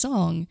listen to this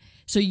song.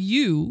 So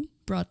you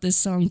brought this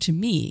song to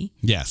me.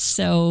 Yes.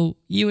 So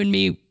You and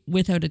Me,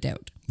 without a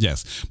doubt.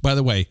 Yes. By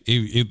the way,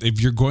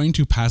 if you're going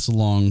to pass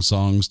along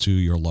songs to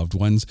your loved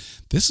ones,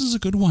 this is a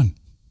good one.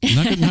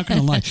 I'm not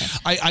going to lie.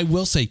 I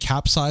will say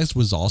Capsized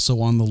was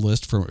also on the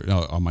list for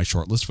on my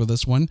short list for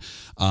this one.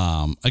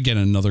 Again,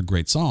 another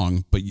great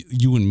song, but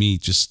You and Me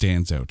just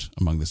stands out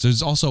among this.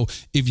 There's also,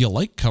 if you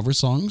like cover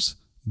songs,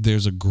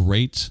 there's a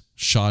great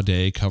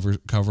Sade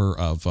cover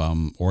of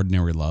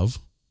Ordinary Love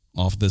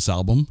off this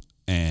album.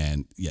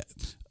 And yeah,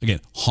 again,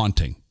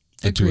 haunting.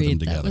 The Agreed. Two of them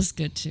together. That was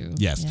good too.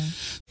 Yes.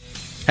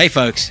 Yeah. Hey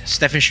folks,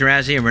 Stefan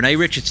Shirazi and Renee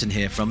Richardson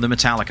here from the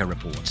Metallica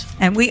Report.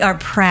 And we are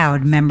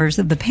proud members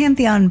of the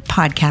Pantheon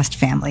podcast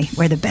family,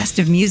 where the best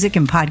of music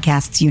and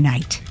podcasts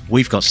unite.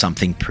 We've got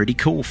something pretty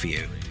cool for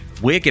you.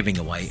 We're giving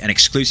away an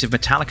exclusive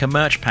Metallica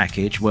merch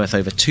package worth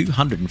over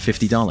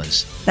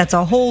 $250. That's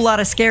a whole lot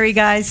of Scary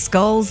Guys,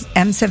 skulls,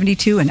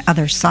 M72, and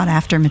other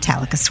sought-after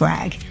Metallica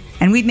swag.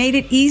 And we've made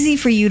it easy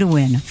for you to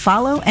win.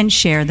 Follow and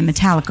share the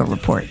Metallica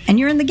Report, and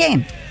you're in the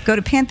game. Go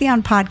to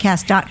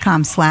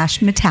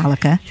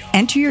pantheonpodcast.com/Metallica,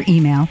 enter your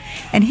email,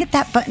 and hit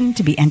that button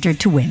to be entered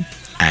to win.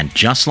 And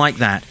just like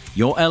that,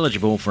 you're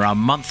eligible for our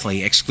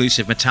monthly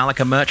exclusive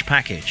Metallica merch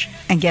package.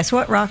 And guess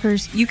what,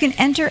 rockers? You can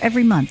enter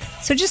every month,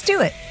 so just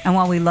do it. And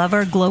while we love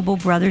our global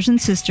brothers and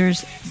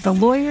sisters, the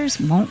lawyers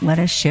won't let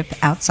us ship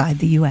outside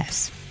the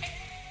U.S.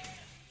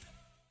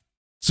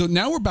 So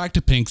now we're back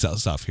to Pink's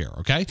stuff here,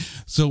 okay?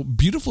 So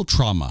Beautiful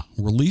Trauma,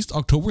 released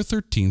October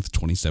 13th,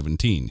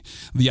 2017.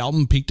 The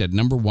album peaked at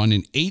number 1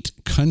 in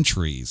 8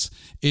 countries.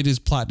 It is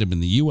platinum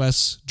in the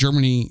US,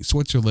 Germany,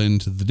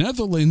 Switzerland, the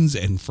Netherlands,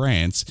 and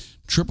France,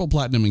 triple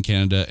platinum in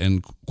Canada,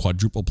 and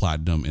quadruple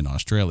platinum in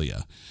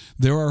Australia.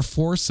 There are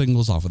 4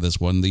 singles off of this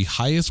one. The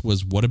highest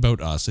was What About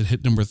Us? It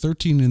hit number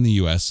 13 in the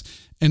US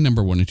and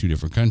number 1 in 2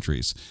 different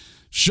countries.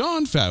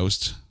 Sean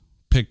Faust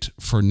picked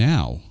For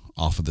Now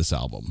off of this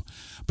album.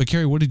 But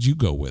Carrie, what did you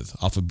go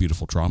with off of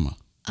Beautiful Trauma?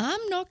 I'm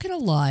not going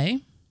to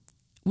lie.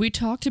 We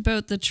talked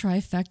about the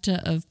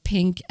trifecta of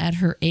Pink at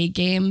her A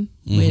game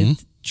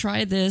with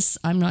Try This,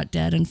 I'm Not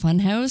Dead, and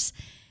Funhouse.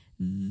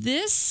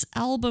 This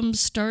album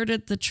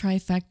started the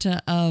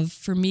trifecta of,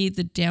 for me,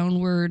 the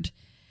downward.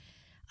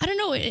 I don't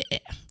know.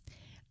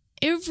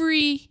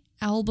 Every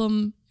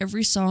album,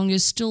 every song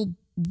is still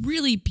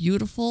really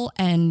beautiful,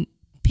 and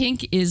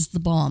Pink is the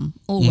bomb,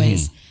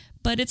 always.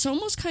 But it's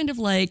almost kind of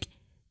like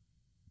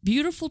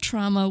Beautiful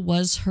Trauma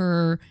was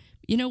her,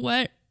 you know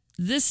what?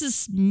 This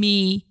is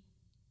me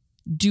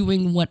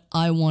doing what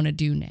I want to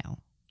do now.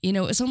 You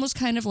know, it's almost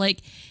kind of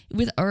like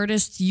with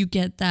artists, you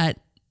get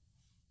that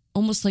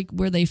almost like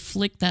where they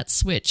flick that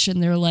switch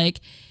and they're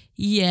like,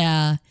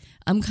 yeah,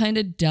 I'm kind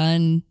of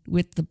done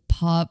with the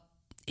pop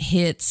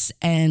hits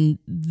and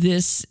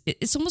this.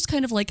 It's almost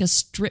kind of like a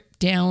stripped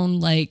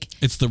down, like.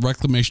 It's the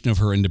reclamation of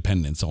her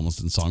independence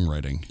almost in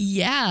songwriting.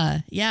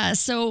 Yeah.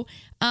 So,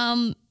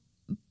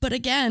 but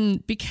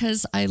again,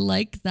 because I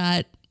like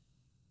that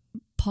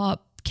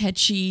pop,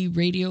 catchy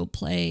radio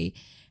play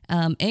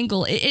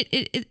angle,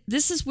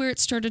 this is where it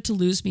started to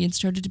lose me and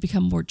started to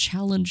become more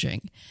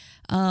challenging.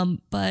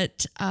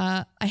 But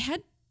I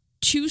had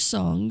 2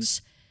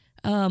 songs.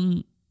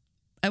 I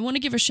want to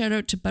give a shout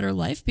out to Better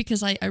Life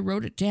because I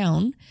wrote it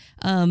down.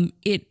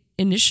 It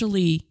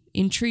initially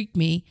intrigued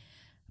me,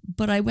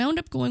 but I wound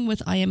up going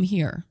with I Am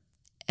Here.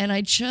 And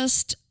I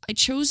chose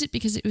it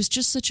because it was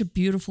just such a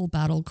beautiful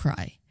battle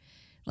cry.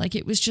 Like,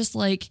 it was just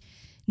like,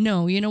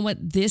 no, you know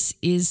what? This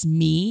is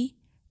me,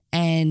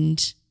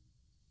 and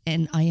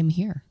I am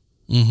here.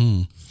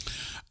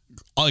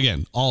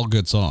 Again, all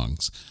good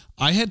songs.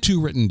 I had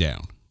 2 written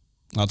down.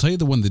 I'll tell you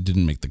the one that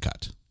didn't make the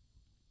cut,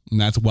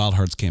 and that's Wild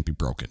Hearts Can't Be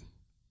Broken.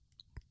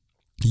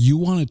 You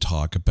want to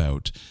talk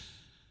about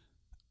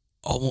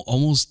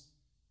almost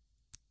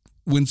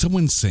when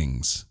someone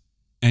sings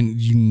and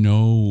you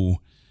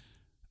know,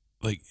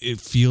 like,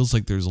 it feels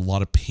like there's a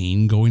lot of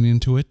pain going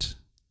into it.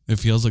 It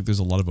feels like there's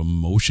a lot of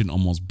emotion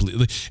almost.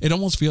 It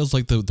almost feels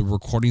like the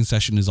recording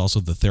session is also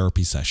the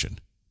therapy session.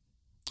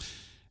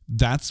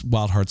 That's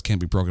Wild Hearts Can't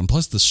Be Broken.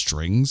 Plus the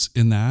strings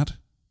in that.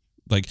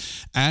 Like,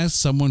 as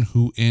someone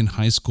who in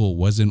high school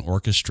was in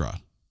orchestra,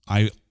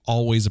 I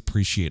always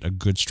appreciate a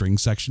good string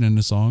section in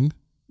a song.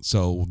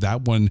 So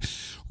that one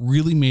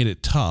really made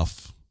it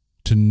tough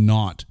to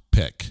not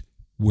pick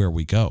Where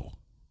We Go.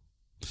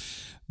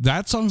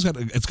 That song's got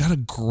a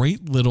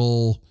great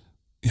little,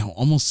 you know,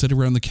 almost sit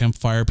around the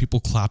campfire, people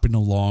clapping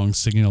along,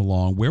 singing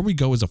along. Where We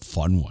Go is a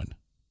fun one.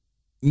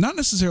 Not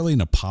necessarily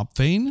in a pop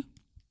vein,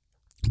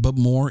 but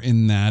more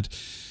in that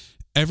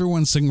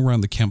everyone's singing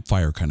around the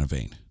campfire kind of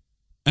vein.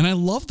 And I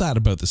love that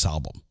about this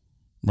album,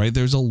 right?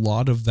 There's a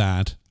lot of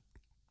that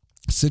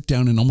sit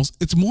down and almost,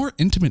 it's a more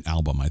intimate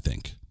album, I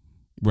think,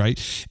 right?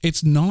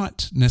 It's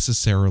not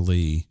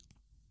necessarily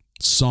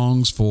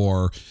songs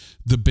for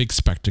the big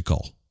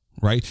spectacle,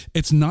 right?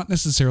 It's not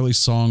necessarily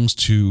songs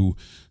to,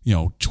 you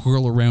know,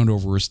 twirl around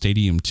over a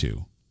stadium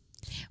to.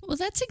 Well,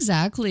 that's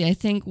exactly, I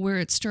think, where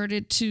it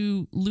started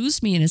to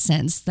lose me in a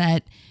sense,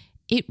 that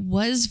it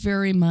was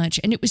very much,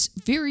 and it was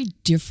very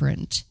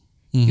different.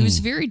 It was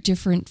very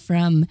different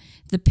from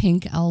the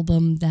Pink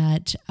album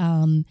that,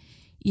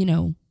 you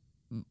know,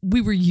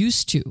 we were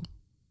used to,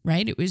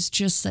 right? It was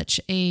just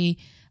such a,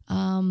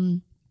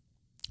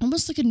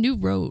 almost like a new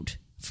road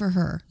for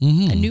her,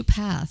 a new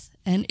path.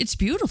 And it's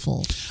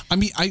beautiful. I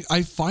mean,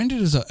 I find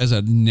it as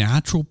a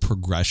natural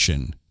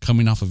progression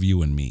coming off of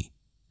You and Me.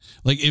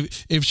 Like,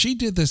 if she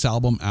did this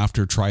album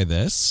after Try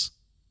This,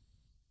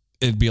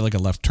 it'd be like a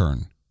left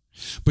turn.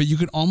 But you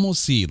could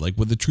almost see, like,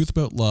 with The Truth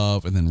About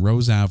Love and then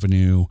Rose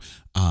Avenue,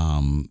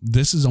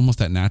 this is almost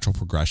that natural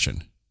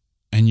progression.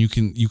 And you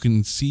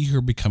can see her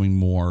becoming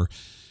more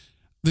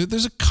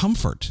there's a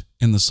comfort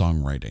in the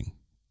songwriting.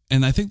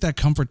 And I think that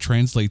comfort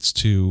translates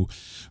to,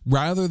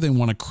 rather than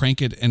want to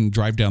crank it and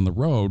drive down the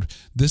road,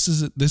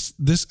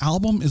 this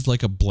album is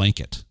like a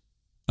blanket,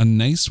 a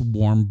nice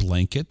warm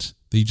blanket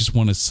that you just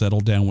want to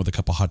settle down with a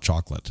cup of hot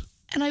chocolate.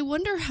 And I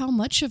wonder how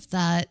much of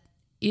that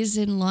is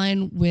in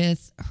line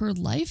with her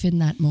life in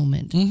that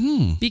moment.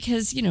 Mm-hmm.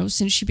 Because,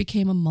 since she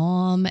became a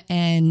mom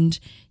and,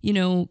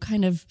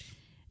 kind of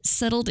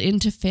settled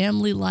into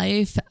family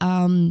life,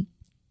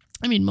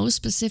 most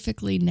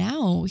specifically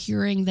now,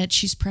 hearing that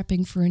she's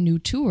prepping for a new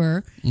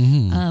tour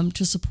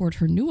to support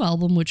her new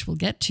album, which we'll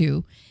get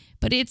to.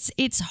 But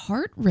it's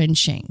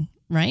heart-wrenching,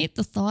 right?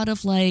 The thought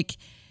of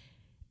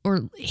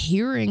or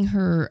hearing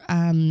her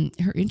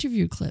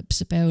interview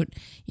clips about,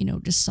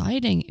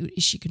 deciding,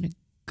 is she going to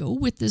go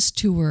with this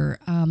tour?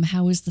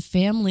 How is the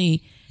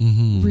family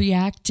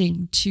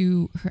reacting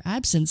to her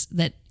absence?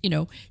 That,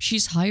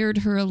 she's hired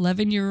her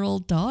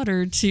 11-year-old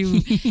daughter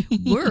to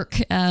work,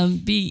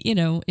 be,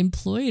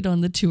 employed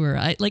on the tour.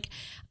 I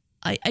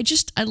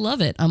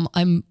love it.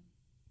 I'm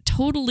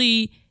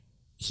totally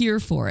here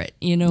for it.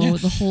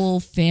 The whole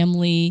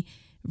family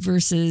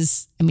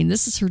versus,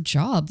 this is her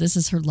job. This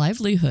is her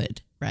livelihood.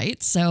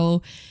 Right.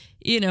 So,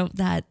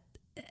 that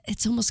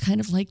it's almost kind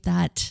of like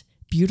that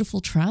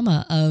beautiful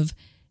trauma of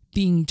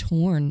being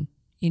torn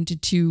into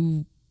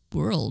two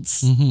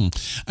worlds. Mm-hmm.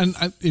 And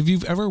if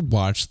you've ever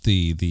watched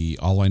the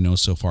All I Know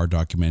So Far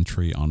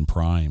documentary on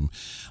Prime,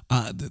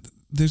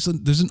 there's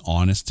an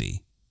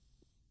honesty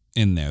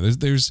in there.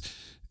 There's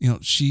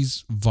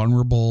she's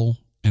vulnerable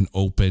and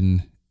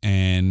open,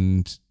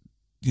 and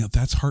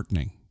that's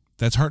heartening.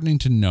 That's heartening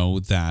to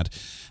know that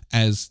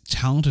as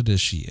talented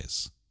as she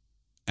is,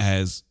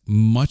 as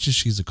much as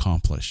she's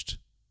accomplished,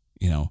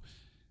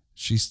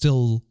 she's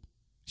still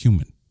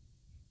human.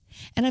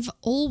 And I've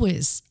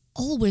always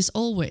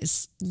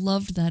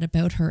loved that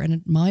about her and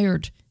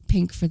admired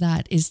Pink for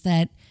that, is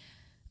that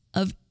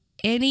of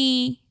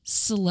any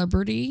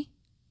celebrity,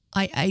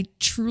 I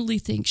truly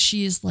think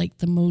she is like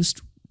the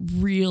most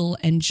real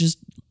and just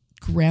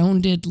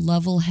grounded,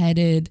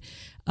 level-headed.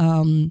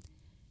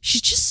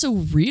 She's just so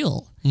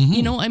real.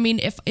 Mm-hmm.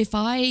 If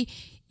I,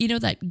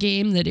 that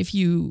game that if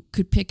you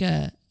could pick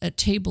a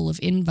table of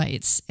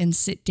invites and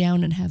sit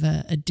down and have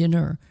a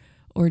dinner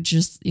or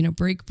just,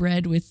 break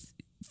bread with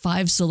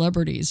 5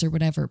 celebrities or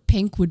whatever,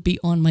 Pink would be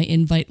on my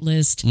invite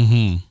list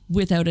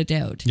without a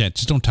doubt. Yeah,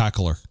 just don't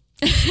tackle her.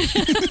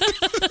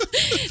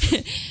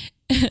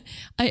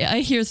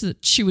 I hear that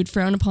she would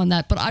frown upon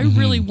that, but I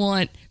really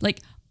want,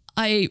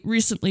 I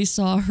recently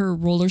saw her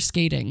roller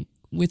skating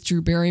with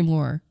Drew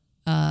Barrymore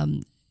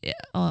on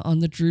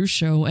the Drew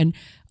Show, and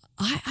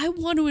I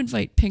want to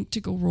invite Pink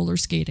to go roller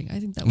skating. I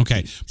think that would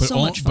be so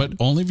much fun.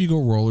 But only if you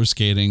go roller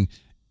skating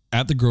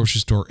at the grocery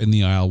store in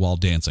the aisle while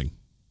dancing.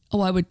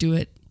 Oh, I would do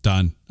it.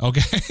 Done.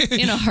 Okay.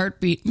 In a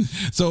heartbeat.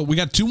 So we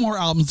got 2 more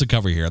albums to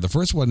cover here. The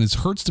first one is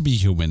Hurts to Be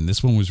Human.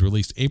 This one was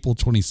released April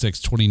 26,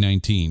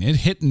 2019. It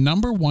hit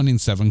number 1 in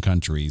 7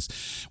 countries,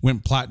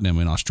 went platinum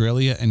in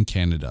Australia and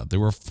Canada. There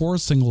were 4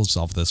 singles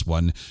off this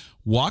one.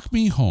 Walk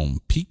Me Home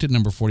peaked at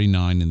number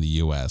 49 in the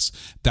US.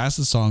 That's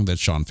the song that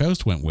Sean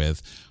Faust went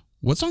with.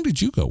 What song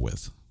did you go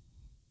with?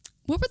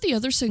 What were the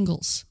other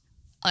singles?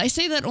 I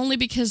say that only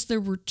because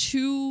there were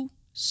 2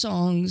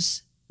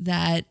 songs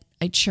that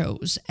I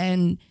chose,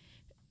 and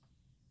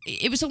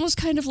it was almost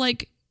kind of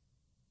like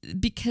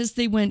because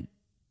they went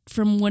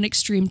from one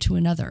extreme to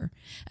another.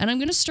 And I'm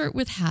going to start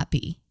with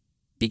Happy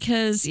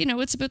because,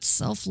 it's about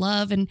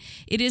self-love and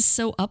it is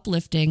so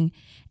uplifting.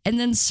 And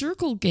then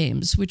Circle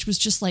Games, which was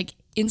just like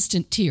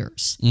instant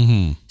tears.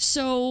 Mm-hmm.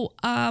 So,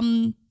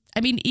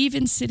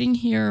 even sitting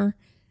here,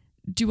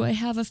 do I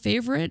have a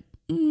favorite?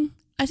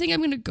 I think I'm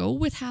going to go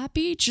with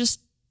Happy just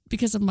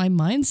because of my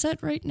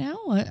mindset right now.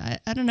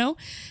 I don't know.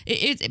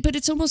 But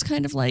it's almost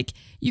kind of like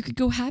you could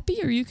go happy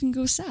or you can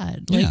go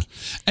sad. Yeah.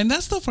 And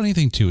that's the funny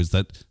thing too, is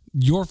that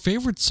your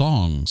favorite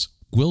songs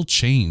will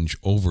change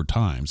over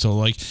time.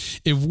 So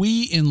if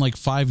we in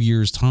 5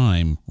 years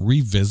time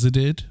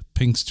revisited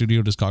Pink's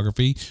studio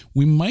discography,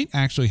 we might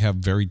actually have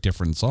very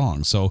different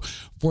songs. So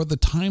for the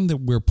time that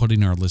we're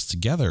putting our list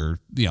together,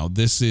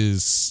 these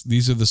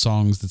are the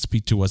songs that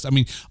speak to us.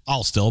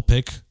 I'll still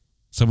pick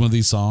some of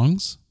these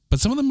songs, but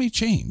some of them may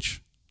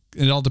change.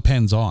 It all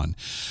depends on.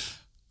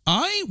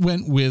 I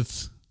went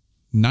with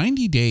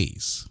 90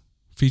 Days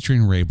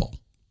featuring Rabel.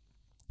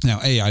 Now,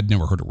 I'd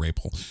never heard of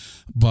Rabel,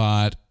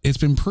 but it's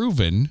been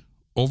proven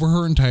over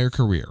her entire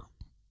career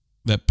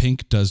that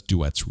Pink does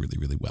duets really,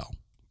 really well.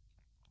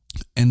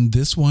 And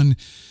this one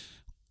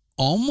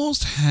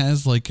almost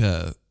has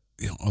a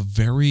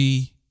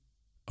very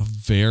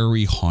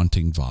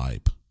haunting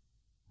vibe,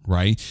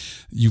 right?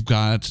 You've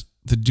got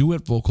the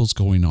duet vocals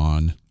going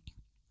on,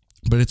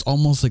 but it's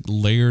almost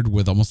layered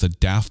with almost a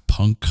Daft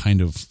Punk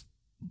kind of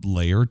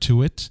layer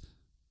to it.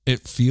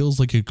 It feels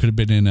like it could have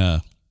been in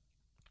an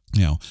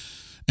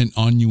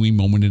ennui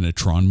moment in a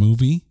Tron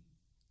movie,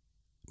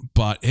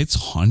 but it's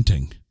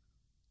haunting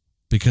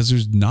because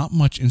there's not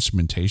much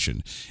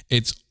instrumentation.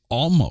 It's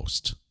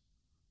almost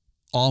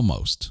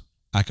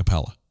a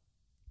cappella,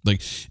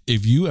 Like,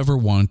 if you ever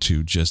want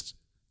to just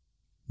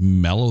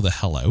mellow the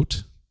hell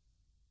out,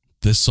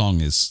 this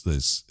song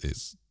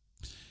is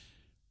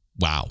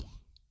wow.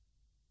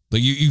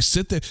 Like, you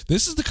sit there.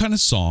 This is the kind of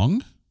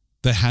song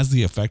that has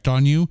the effect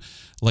on you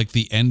like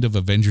the end of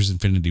Avengers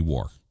Infinity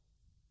War.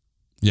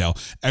 You know,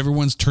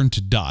 everyone's turned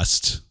to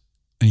dust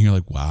and you're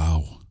like,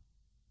 wow,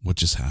 what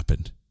just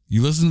happened?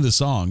 You listen to the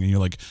song and you're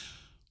like,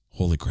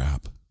 holy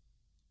crap.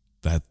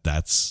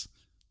 That's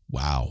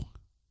wow.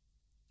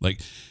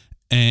 Like,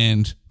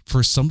 and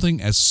for something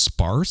as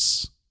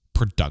sparse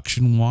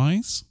production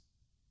wise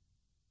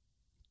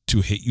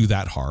to hit you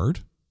that hard,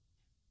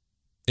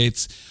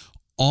 it's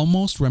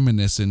almost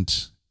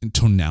reminiscent in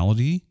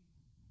tonality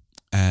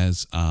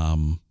as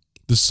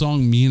the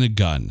song Me and a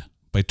Gun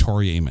by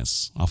Tori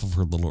Amos off of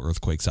her Little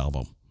Earthquakes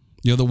album.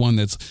 You know, the one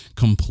that's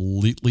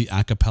completely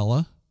a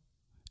cappella?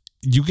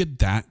 You get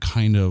that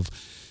kind of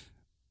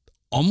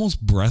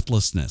almost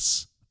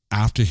breathlessness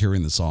after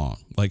hearing the song.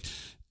 Like,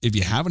 if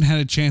you haven't had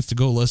a chance to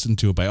go listen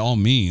to it, by all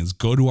means,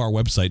 go to our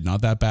website,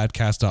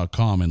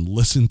 notthatbadcast.com, and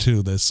listen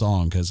to this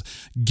song, because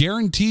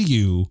guarantee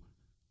you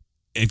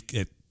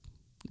it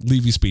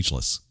leave you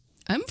speechless.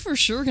 I'm for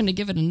sure going to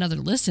give it another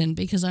listen,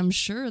 because I'm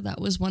sure that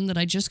was one that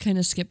I just kind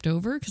of skipped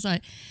over, because I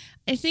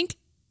think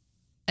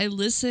I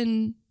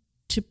listen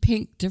to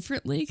Pink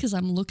differently because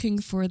I'm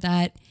looking for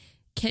that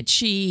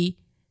catchy,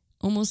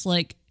 almost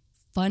like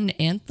fun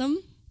anthem.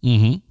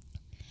 Mm-hmm.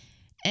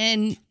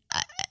 And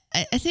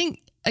I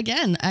think,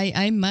 again,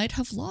 I might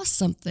have lost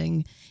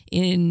something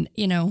in,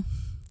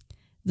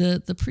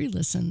 the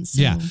pre-listens.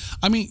 So. Yeah.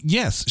 I mean,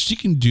 yes, she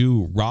can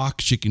do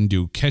rock, she can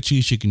do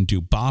catchy, she can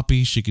do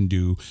boppy, she can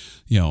do,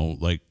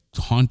 like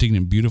haunting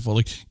and beautiful.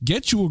 Like,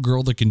 get you a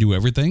girl that can do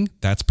everything.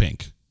 That's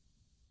Pink.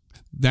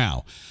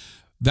 Now,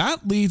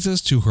 that leads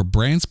us to her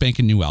brand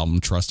spanking new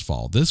album, Trust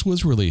Fall. This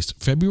was released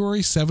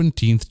February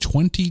 17th,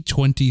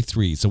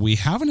 2023. So we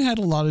haven't had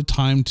a lot of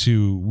time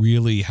to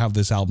really have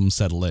this album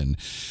settle in.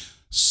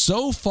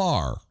 So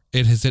far,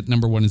 it has hit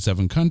number 1 in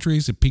 7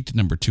 countries. It peaked at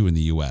number 2 in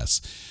the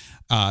US.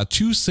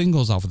 2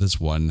 singles off of this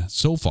one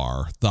so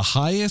far. The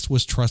highest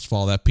was Trust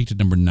Fall. That peaked at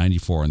number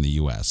 94 in the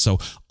US. So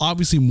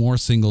obviously more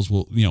singles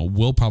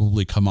will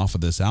probably come off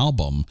of this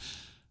album.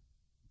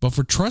 But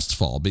for Trust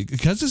Fall,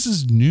 because this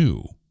is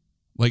new,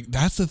 like,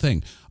 that's the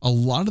thing. A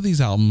lot of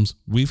these albums,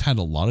 we've had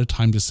a lot of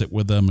time to sit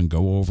with them and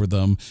go over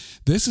them.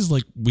 This is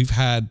like we've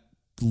had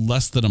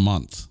less than a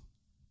month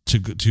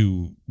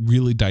to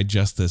really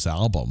digest this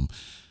album.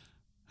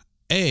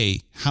 A,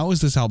 how is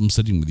this album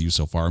sitting with you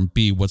so far? And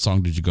B, what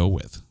song did you go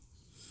with?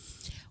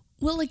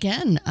 Well,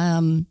 again,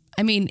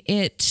 I mean,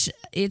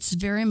 it's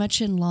very much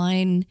in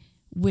line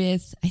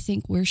with, I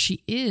think, where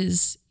she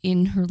is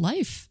in her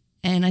life.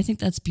 And I think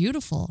that's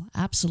beautiful.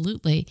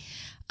 Absolutely.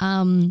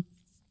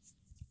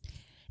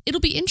 It'll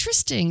be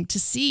interesting to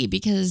see,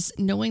 because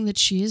knowing that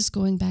she is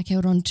going back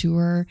out on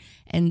tour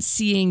and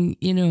seeing,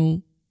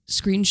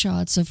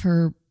 screenshots of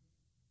her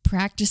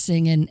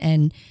practicing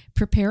and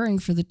preparing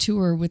for the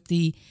tour with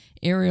the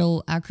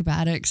aerial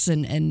acrobatics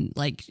and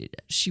like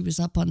she was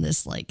up on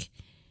this, like,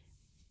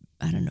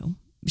 I don't know,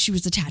 she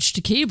was attached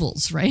to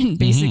cables, right? And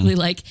basically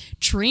like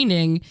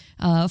training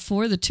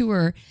for the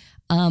tour.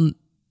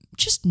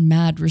 Just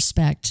mad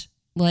respect.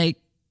 Like,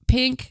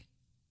 Pink,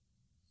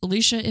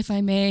 Alicia, if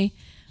I may.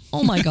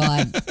 Oh my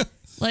God.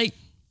 Like,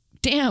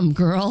 damn,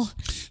 girl.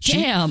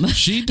 Damn.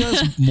 She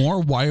does more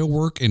wire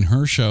work in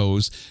her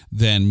shows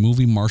than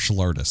movie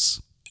martial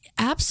artists.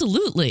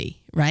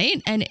 Absolutely.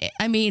 Right. And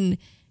I mean,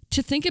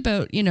 to think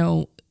about,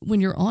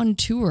 when you're on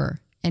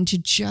tour and to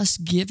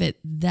just give it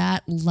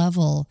that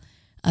level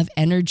of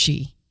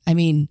energy. I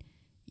mean,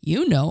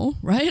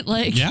 right?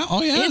 Like, yeah.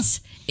 Oh yeah.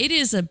 It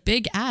is a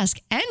big ask,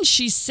 and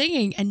she's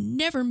singing and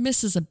never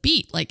misses a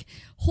beat. Like,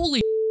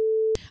 holy.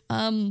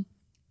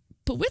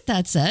 But with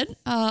that said,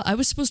 I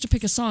was supposed to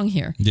pick a song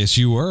here. Yes,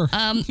 you were.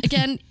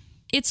 Again,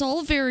 it's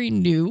all very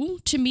new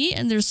to me,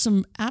 and there's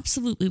some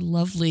absolutely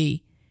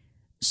lovely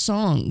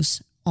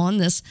songs on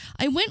this.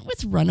 I went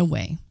with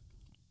Runaway.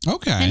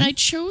 Okay. And I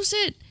chose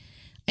it,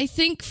 I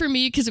think, for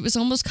me, because it was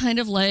almost kind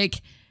of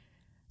like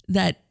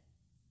that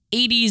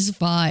 80s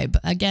vibe.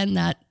 Again,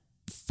 that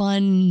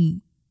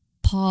fun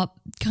pop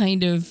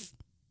kind of,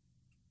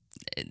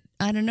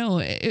 I don't know.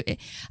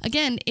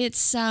 Again,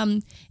 it's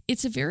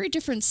a very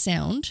different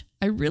sound.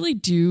 I really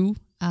do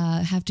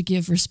have to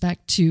give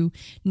respect to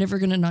Never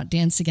Gonna Not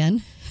Dance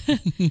Again.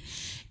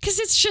 Because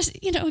it's just,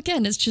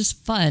 again, it's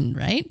just fun,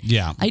 right?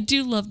 Yeah. I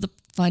do love the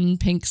fun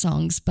Pink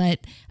songs,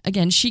 but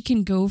again, she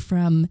can go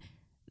from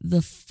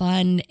the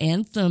fun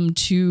anthem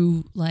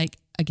to, like,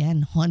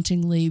 again,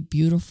 hauntingly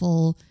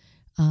beautiful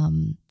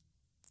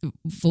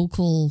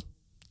vocal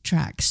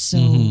tracks.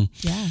 So,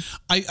 yeah.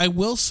 I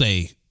will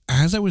say,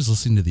 as I was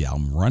listening to the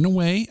album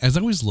Runaway, as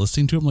I was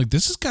listening to it, I'm like,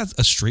 this has got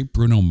a straight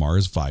Bruno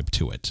Mars vibe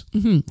to it.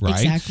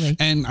 Right? Exactly.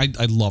 And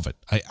I love it.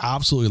 I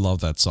absolutely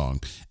love that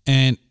song.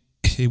 And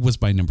it was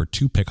my number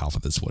 2 pick off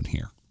of this one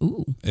here.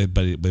 Ooh.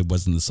 But it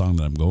wasn't the song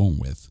that I'm going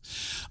with.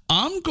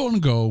 I'm going to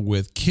go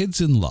with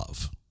Kids in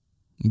Love.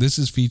 This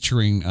is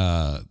featuring,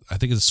 I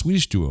think it's a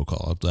Swedish duo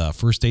called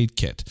First Aid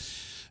Kit.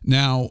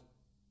 Now,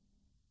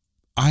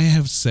 I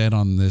have said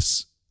on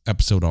this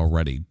episode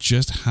already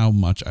just how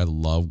much I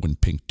love when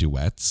Pink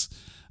duets.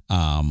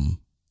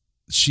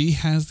 She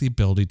has the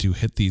ability to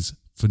hit these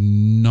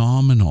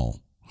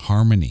phenomenal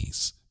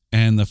harmonies.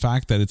 And the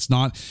fact that it's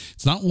not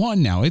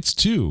one now, it's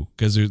two,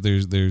 because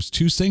there's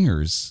two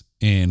singers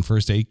in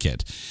First Aid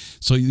Kit.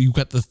 So you've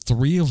got the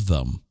three of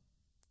them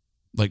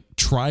like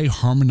try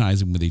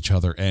harmonizing with each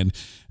other, and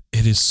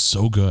it is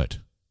so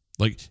good.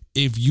 Like,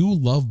 if you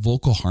love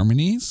vocal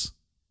harmonies,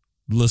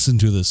 listen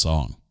to this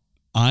song.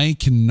 I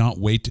cannot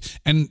wait.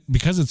 And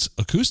because it's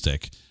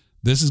acoustic,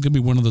 this is going to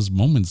be one of those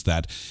moments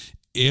that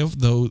if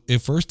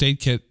First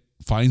Aid Kit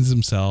finds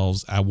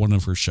themselves at one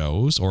of her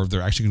shows, or if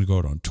they're actually going to go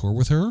out on tour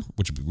with her,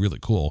 which would be really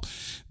cool,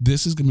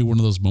 this is going to be one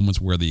of those moments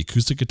where the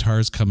acoustic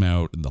guitars come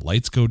out and the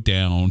lights go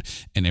down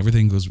and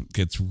everything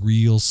gets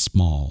real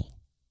small.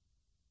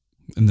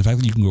 And the fact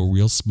that you can go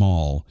real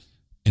small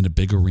in a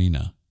big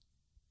arena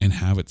and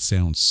have it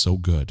sound so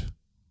good.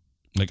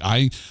 Like,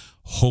 I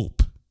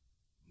hope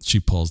she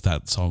pulls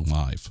that song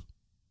live.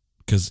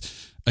 Because,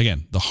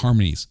 again, the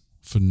harmony's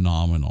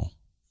phenomenal.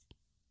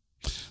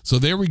 So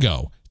there we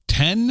go.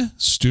 10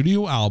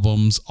 studio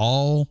albums,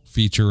 all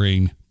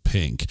featuring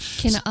Pink.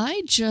 Can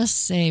I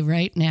just say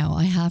right now,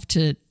 I have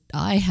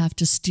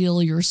to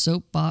steal your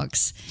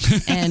soapbox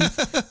and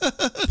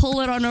pull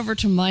it on over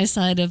to my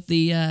side of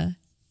the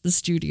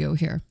studio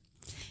here.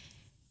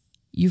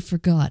 You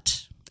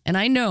forgot. And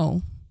I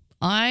know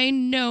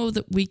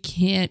that we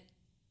can't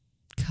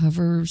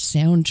cover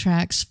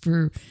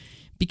soundtracks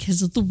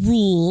because of the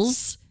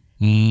rules.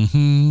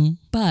 Mm-hmm.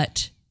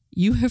 But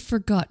you have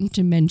forgotten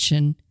to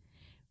mention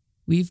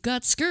we've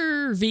got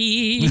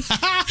Scurvy.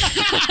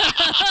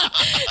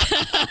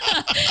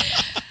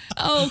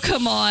 Oh,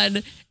 come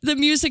on. The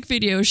music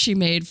video she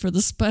made for the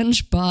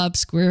SpongeBob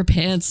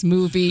SquarePants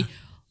movie.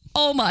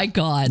 Oh my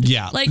God.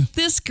 Yeah. Like,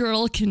 this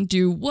girl can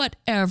do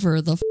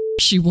whatever the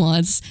she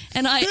wants.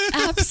 And I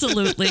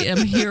absolutely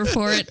am here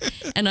for it.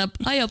 And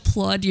I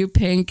applaud you,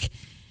 Pink,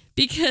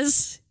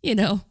 because,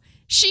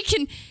 she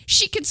can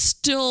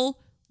still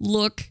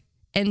look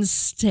and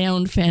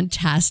sound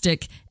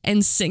fantastic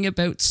and sing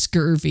about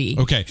scurvy.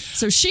 Okay.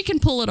 So she can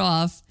pull it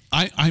off.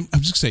 I'm just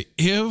going to say,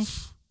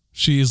 if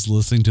she is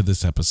listening to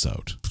this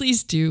episode,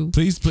 Please do.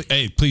 please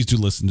do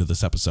listen to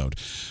this episode.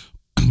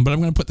 But I'm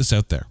going to put this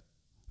out there.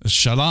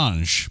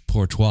 Challenge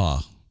pour toi,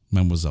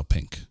 Mademoiselle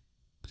Pink.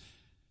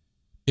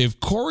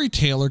 If Corey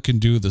Taylor can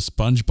do the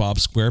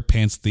SpongeBob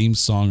SquarePants theme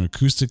song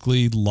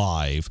acoustically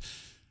live,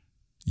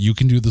 you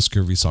can do the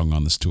Scurvy song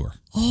on this tour.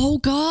 Oh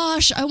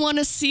gosh, I want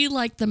to see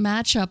like the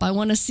matchup. I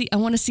want to see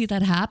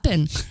that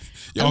happen.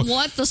 I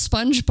want the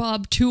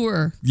SpongeBob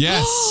tour.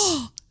 Yes.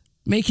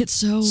 Make it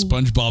so.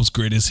 SpongeBob's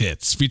Greatest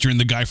Hits, featuring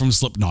the guy from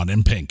Slipknot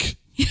in Pink.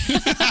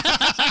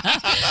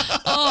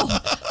 Oh,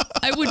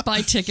 I would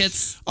buy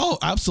tickets. Oh,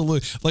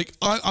 absolutely. Like,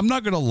 I'm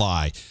not going to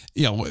lie.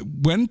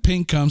 When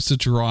Pink comes to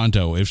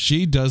Toronto, if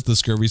she does the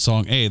Scurvy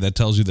song, A, that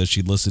tells you that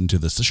she listened to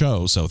this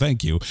show, so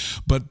thank you.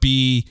 But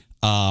B,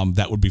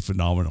 that would be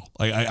phenomenal.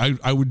 Like,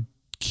 I would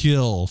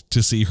kill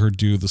to see her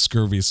do the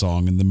Scurvy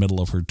song in the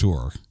middle of her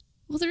tour.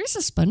 Well, there is a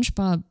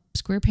SpongeBob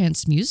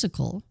SquarePants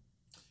musical.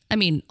 I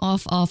mean,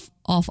 off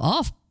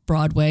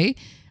Broadway.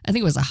 I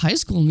think it was a high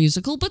school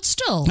musical, but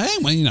still. Hey,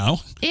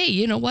 well, Hey,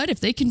 you know what? If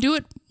they can do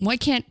it, why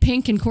can't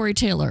Pink and Corey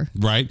Taylor?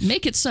 Right.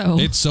 Make it so.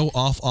 It's so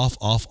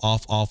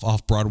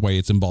off Broadway.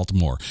 It's in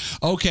Baltimore.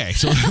 Okay,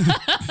 so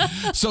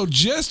so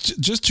just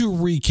to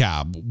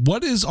recap,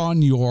 what is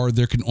on your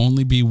There Can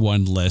Only Be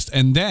One list?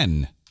 And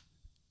then,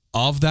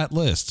 of that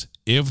list,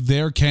 if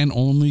there can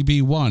only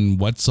be one,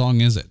 what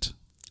song is it?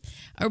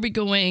 Are we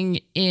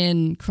going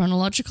in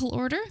chronological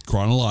order?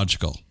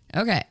 Chronological.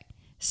 Okay.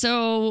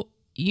 So,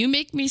 You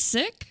Make Me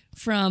Sick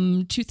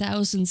from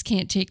 2000's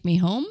Can't Take Me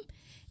Home.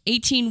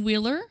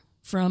 18-Wheeler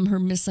from her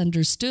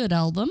Misunderstood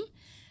album.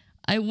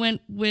 I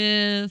went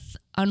with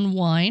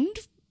Unwind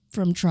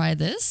from Try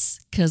This,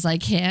 'Cause I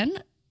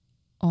Can,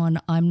 on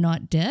I'm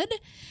Not Dead.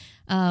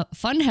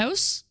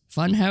 Funhouse,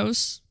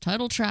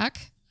 title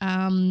track.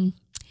 From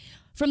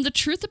The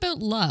Truth About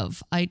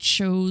Love, I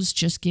chose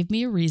Just Give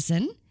Me a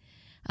Reason.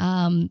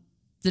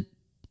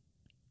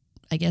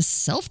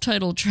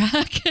 Self-titled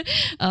track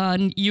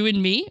on You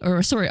and Me,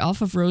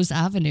 off of Rose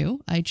Avenue.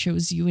 I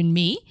chose You and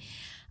Me.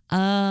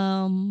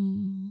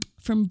 From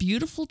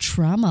Beautiful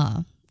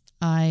Trauma,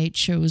 I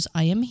chose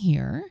I Am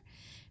Here.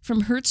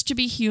 From Hurts to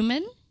Be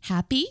Human,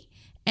 Happy.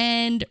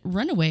 And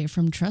Runaway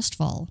from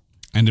Trustfall.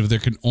 And if there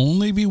can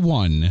only be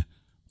one,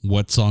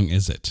 what song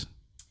is it?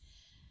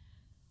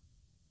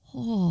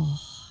 Oh.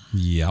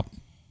 Yep.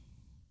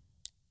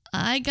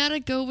 I gotta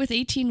go with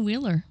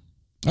 18-Wheeler.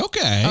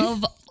 Okay.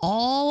 Of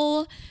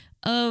all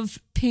of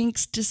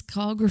Pink's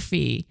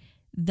discography,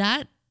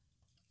 that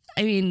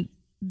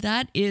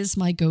is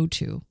my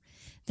go-to.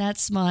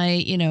 That's my,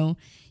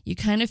 you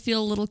kind of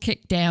feel a little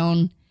kicked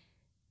down.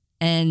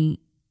 And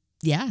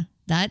yeah,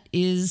 that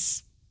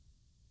is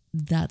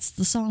that's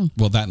the song.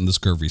 Well, that and the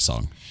Scurvy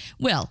song.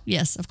 Well,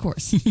 yes, of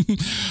course.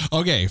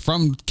 Okay,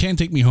 from Can't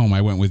Take Me Home,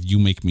 I went with You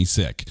Make Me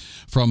Sick.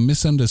 From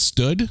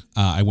Misunderstood,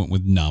 I went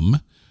with Numb.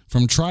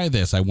 From Try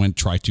This, I went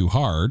Try Too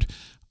Hard.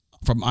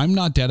 From I'm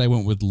Not Dead, I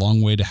went with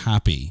Long Way to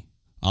Happy.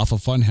 Off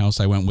of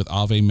Funhouse, I went with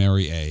Ave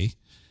Mary A.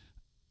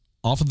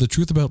 Off of The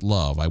Truth About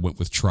Love, I went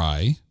with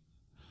Try.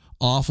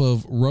 Off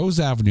of Rose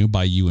Avenue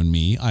by You and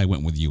Me, I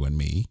went with You and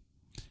Me.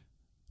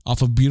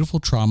 Off of Beautiful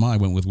Trauma, I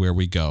went with Where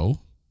We Go.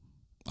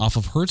 Off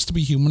of Hurts to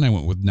Be Human, I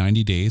went with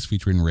 90 Days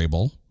featuring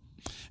Rabel.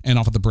 And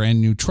off of the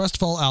brand new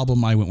Trustfall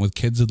album, I went with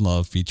Kids in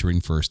Love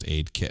featuring First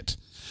Aid Kit.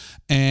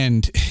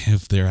 And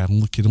if there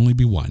could only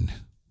be one,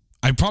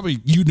 I probably,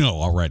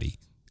 already,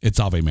 it's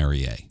Ave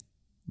Maria.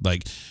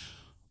 Like,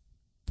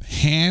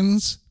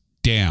 hands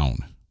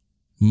down,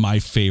 my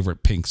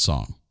favorite Pink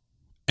song.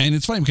 And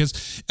it's funny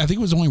because I think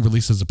it was only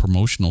released as a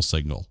promotional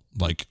single,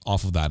 like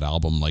off of that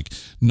album, like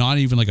not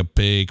even like a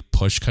big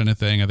push kind of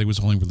thing. I think it was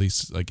only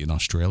released like in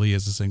Australia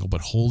as a single,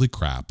 but holy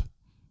crap,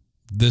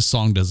 this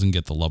song doesn't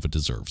get the love it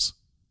deserves.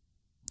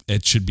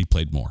 It should be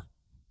played more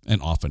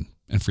and often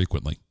and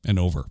frequently and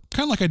over,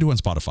 kind of like I do on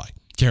Spotify.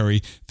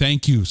 Carrie,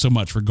 thank you so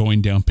much for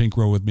going down Pink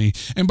Row with me.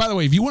 And by the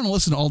way, if you want to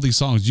listen to all these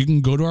songs, you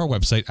can go to our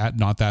website at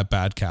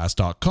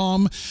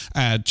notthatbadcast.com.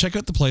 Check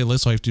out the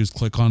playlist. All you have to do is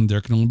click on There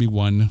Can Only Be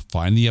One,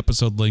 find the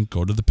episode link,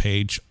 go to the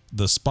page.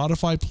 The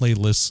Spotify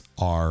playlists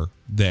are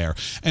there.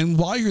 And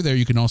while you're there,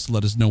 you can also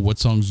let us know what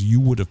songs you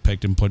would have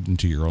picked and put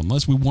into your own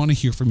list. We want to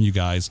hear from you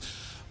guys.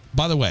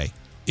 By the way,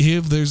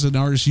 if there's an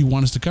artist you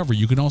want us to cover,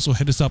 you can also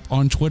hit us up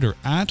on Twitter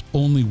at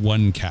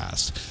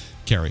OnlyOneCast.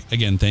 Carrie,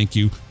 again, thank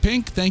you.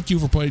 Pink, thank you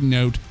for putting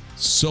out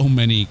so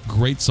many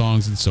great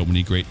songs and so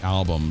many great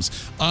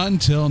albums.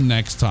 Until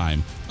next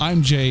time,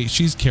 I'm Jay,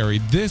 she's Carrie.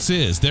 This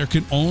is There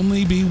Can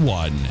Only Be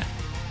One.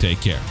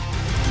 Take care.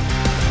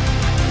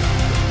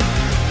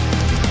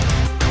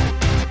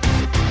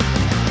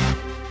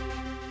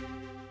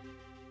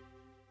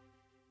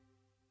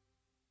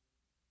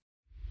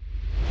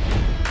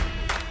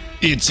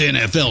 It's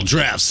NFL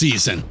draft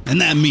season,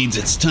 and that means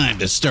it's time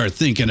to start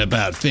thinking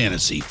about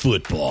fantasy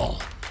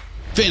football.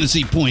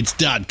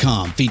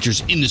 FantasyPoints.com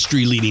features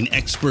industry-leading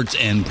experts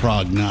and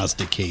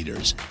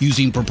prognosticators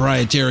using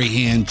proprietary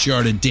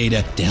hand-charted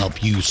data to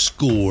help you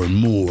score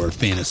more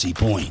fantasy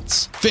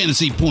points.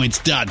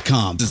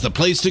 FantasyPoints.com is the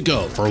place to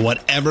go for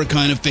whatever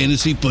kind of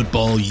fantasy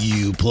football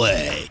you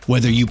play.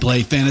 Whether you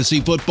play fantasy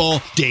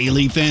football,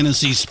 daily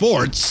fantasy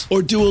sports,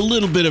 or do a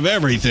little bit of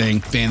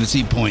everything,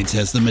 Fantasy Points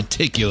has the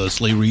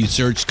meticulously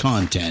researched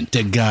content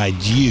to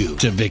guide you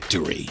to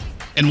victory.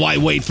 And why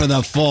wait for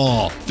the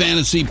fall?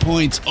 Fantasy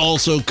Points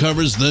also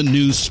covers the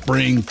new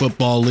spring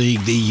football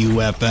league, the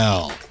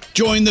UFL.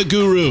 Join the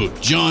guru,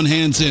 John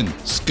Hansen,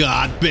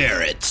 Scott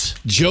Barrett,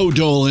 Joe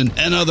Dolan,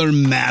 and other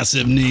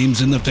massive names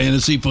in the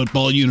fantasy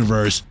football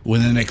universe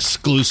with an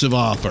exclusive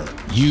offer.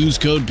 Use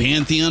code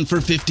Pantheon for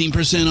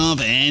 15% off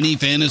any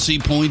Fantasy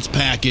Points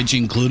package,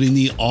 including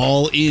the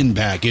all-in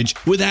package,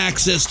 with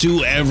access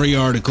to every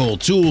article,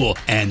 tool,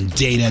 and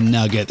data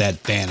nugget that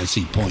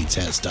Fantasy Points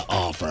has to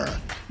offer.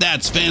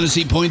 That's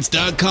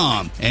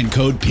FantasyPoints.com and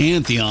code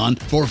Pantheon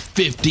for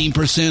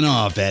 15%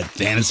 off at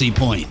Fantasy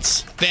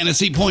Points.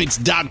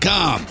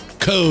 FantasyPoints.com,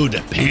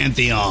 code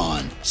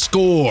Pantheon.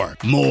 Score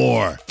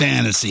more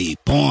fantasy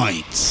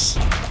points.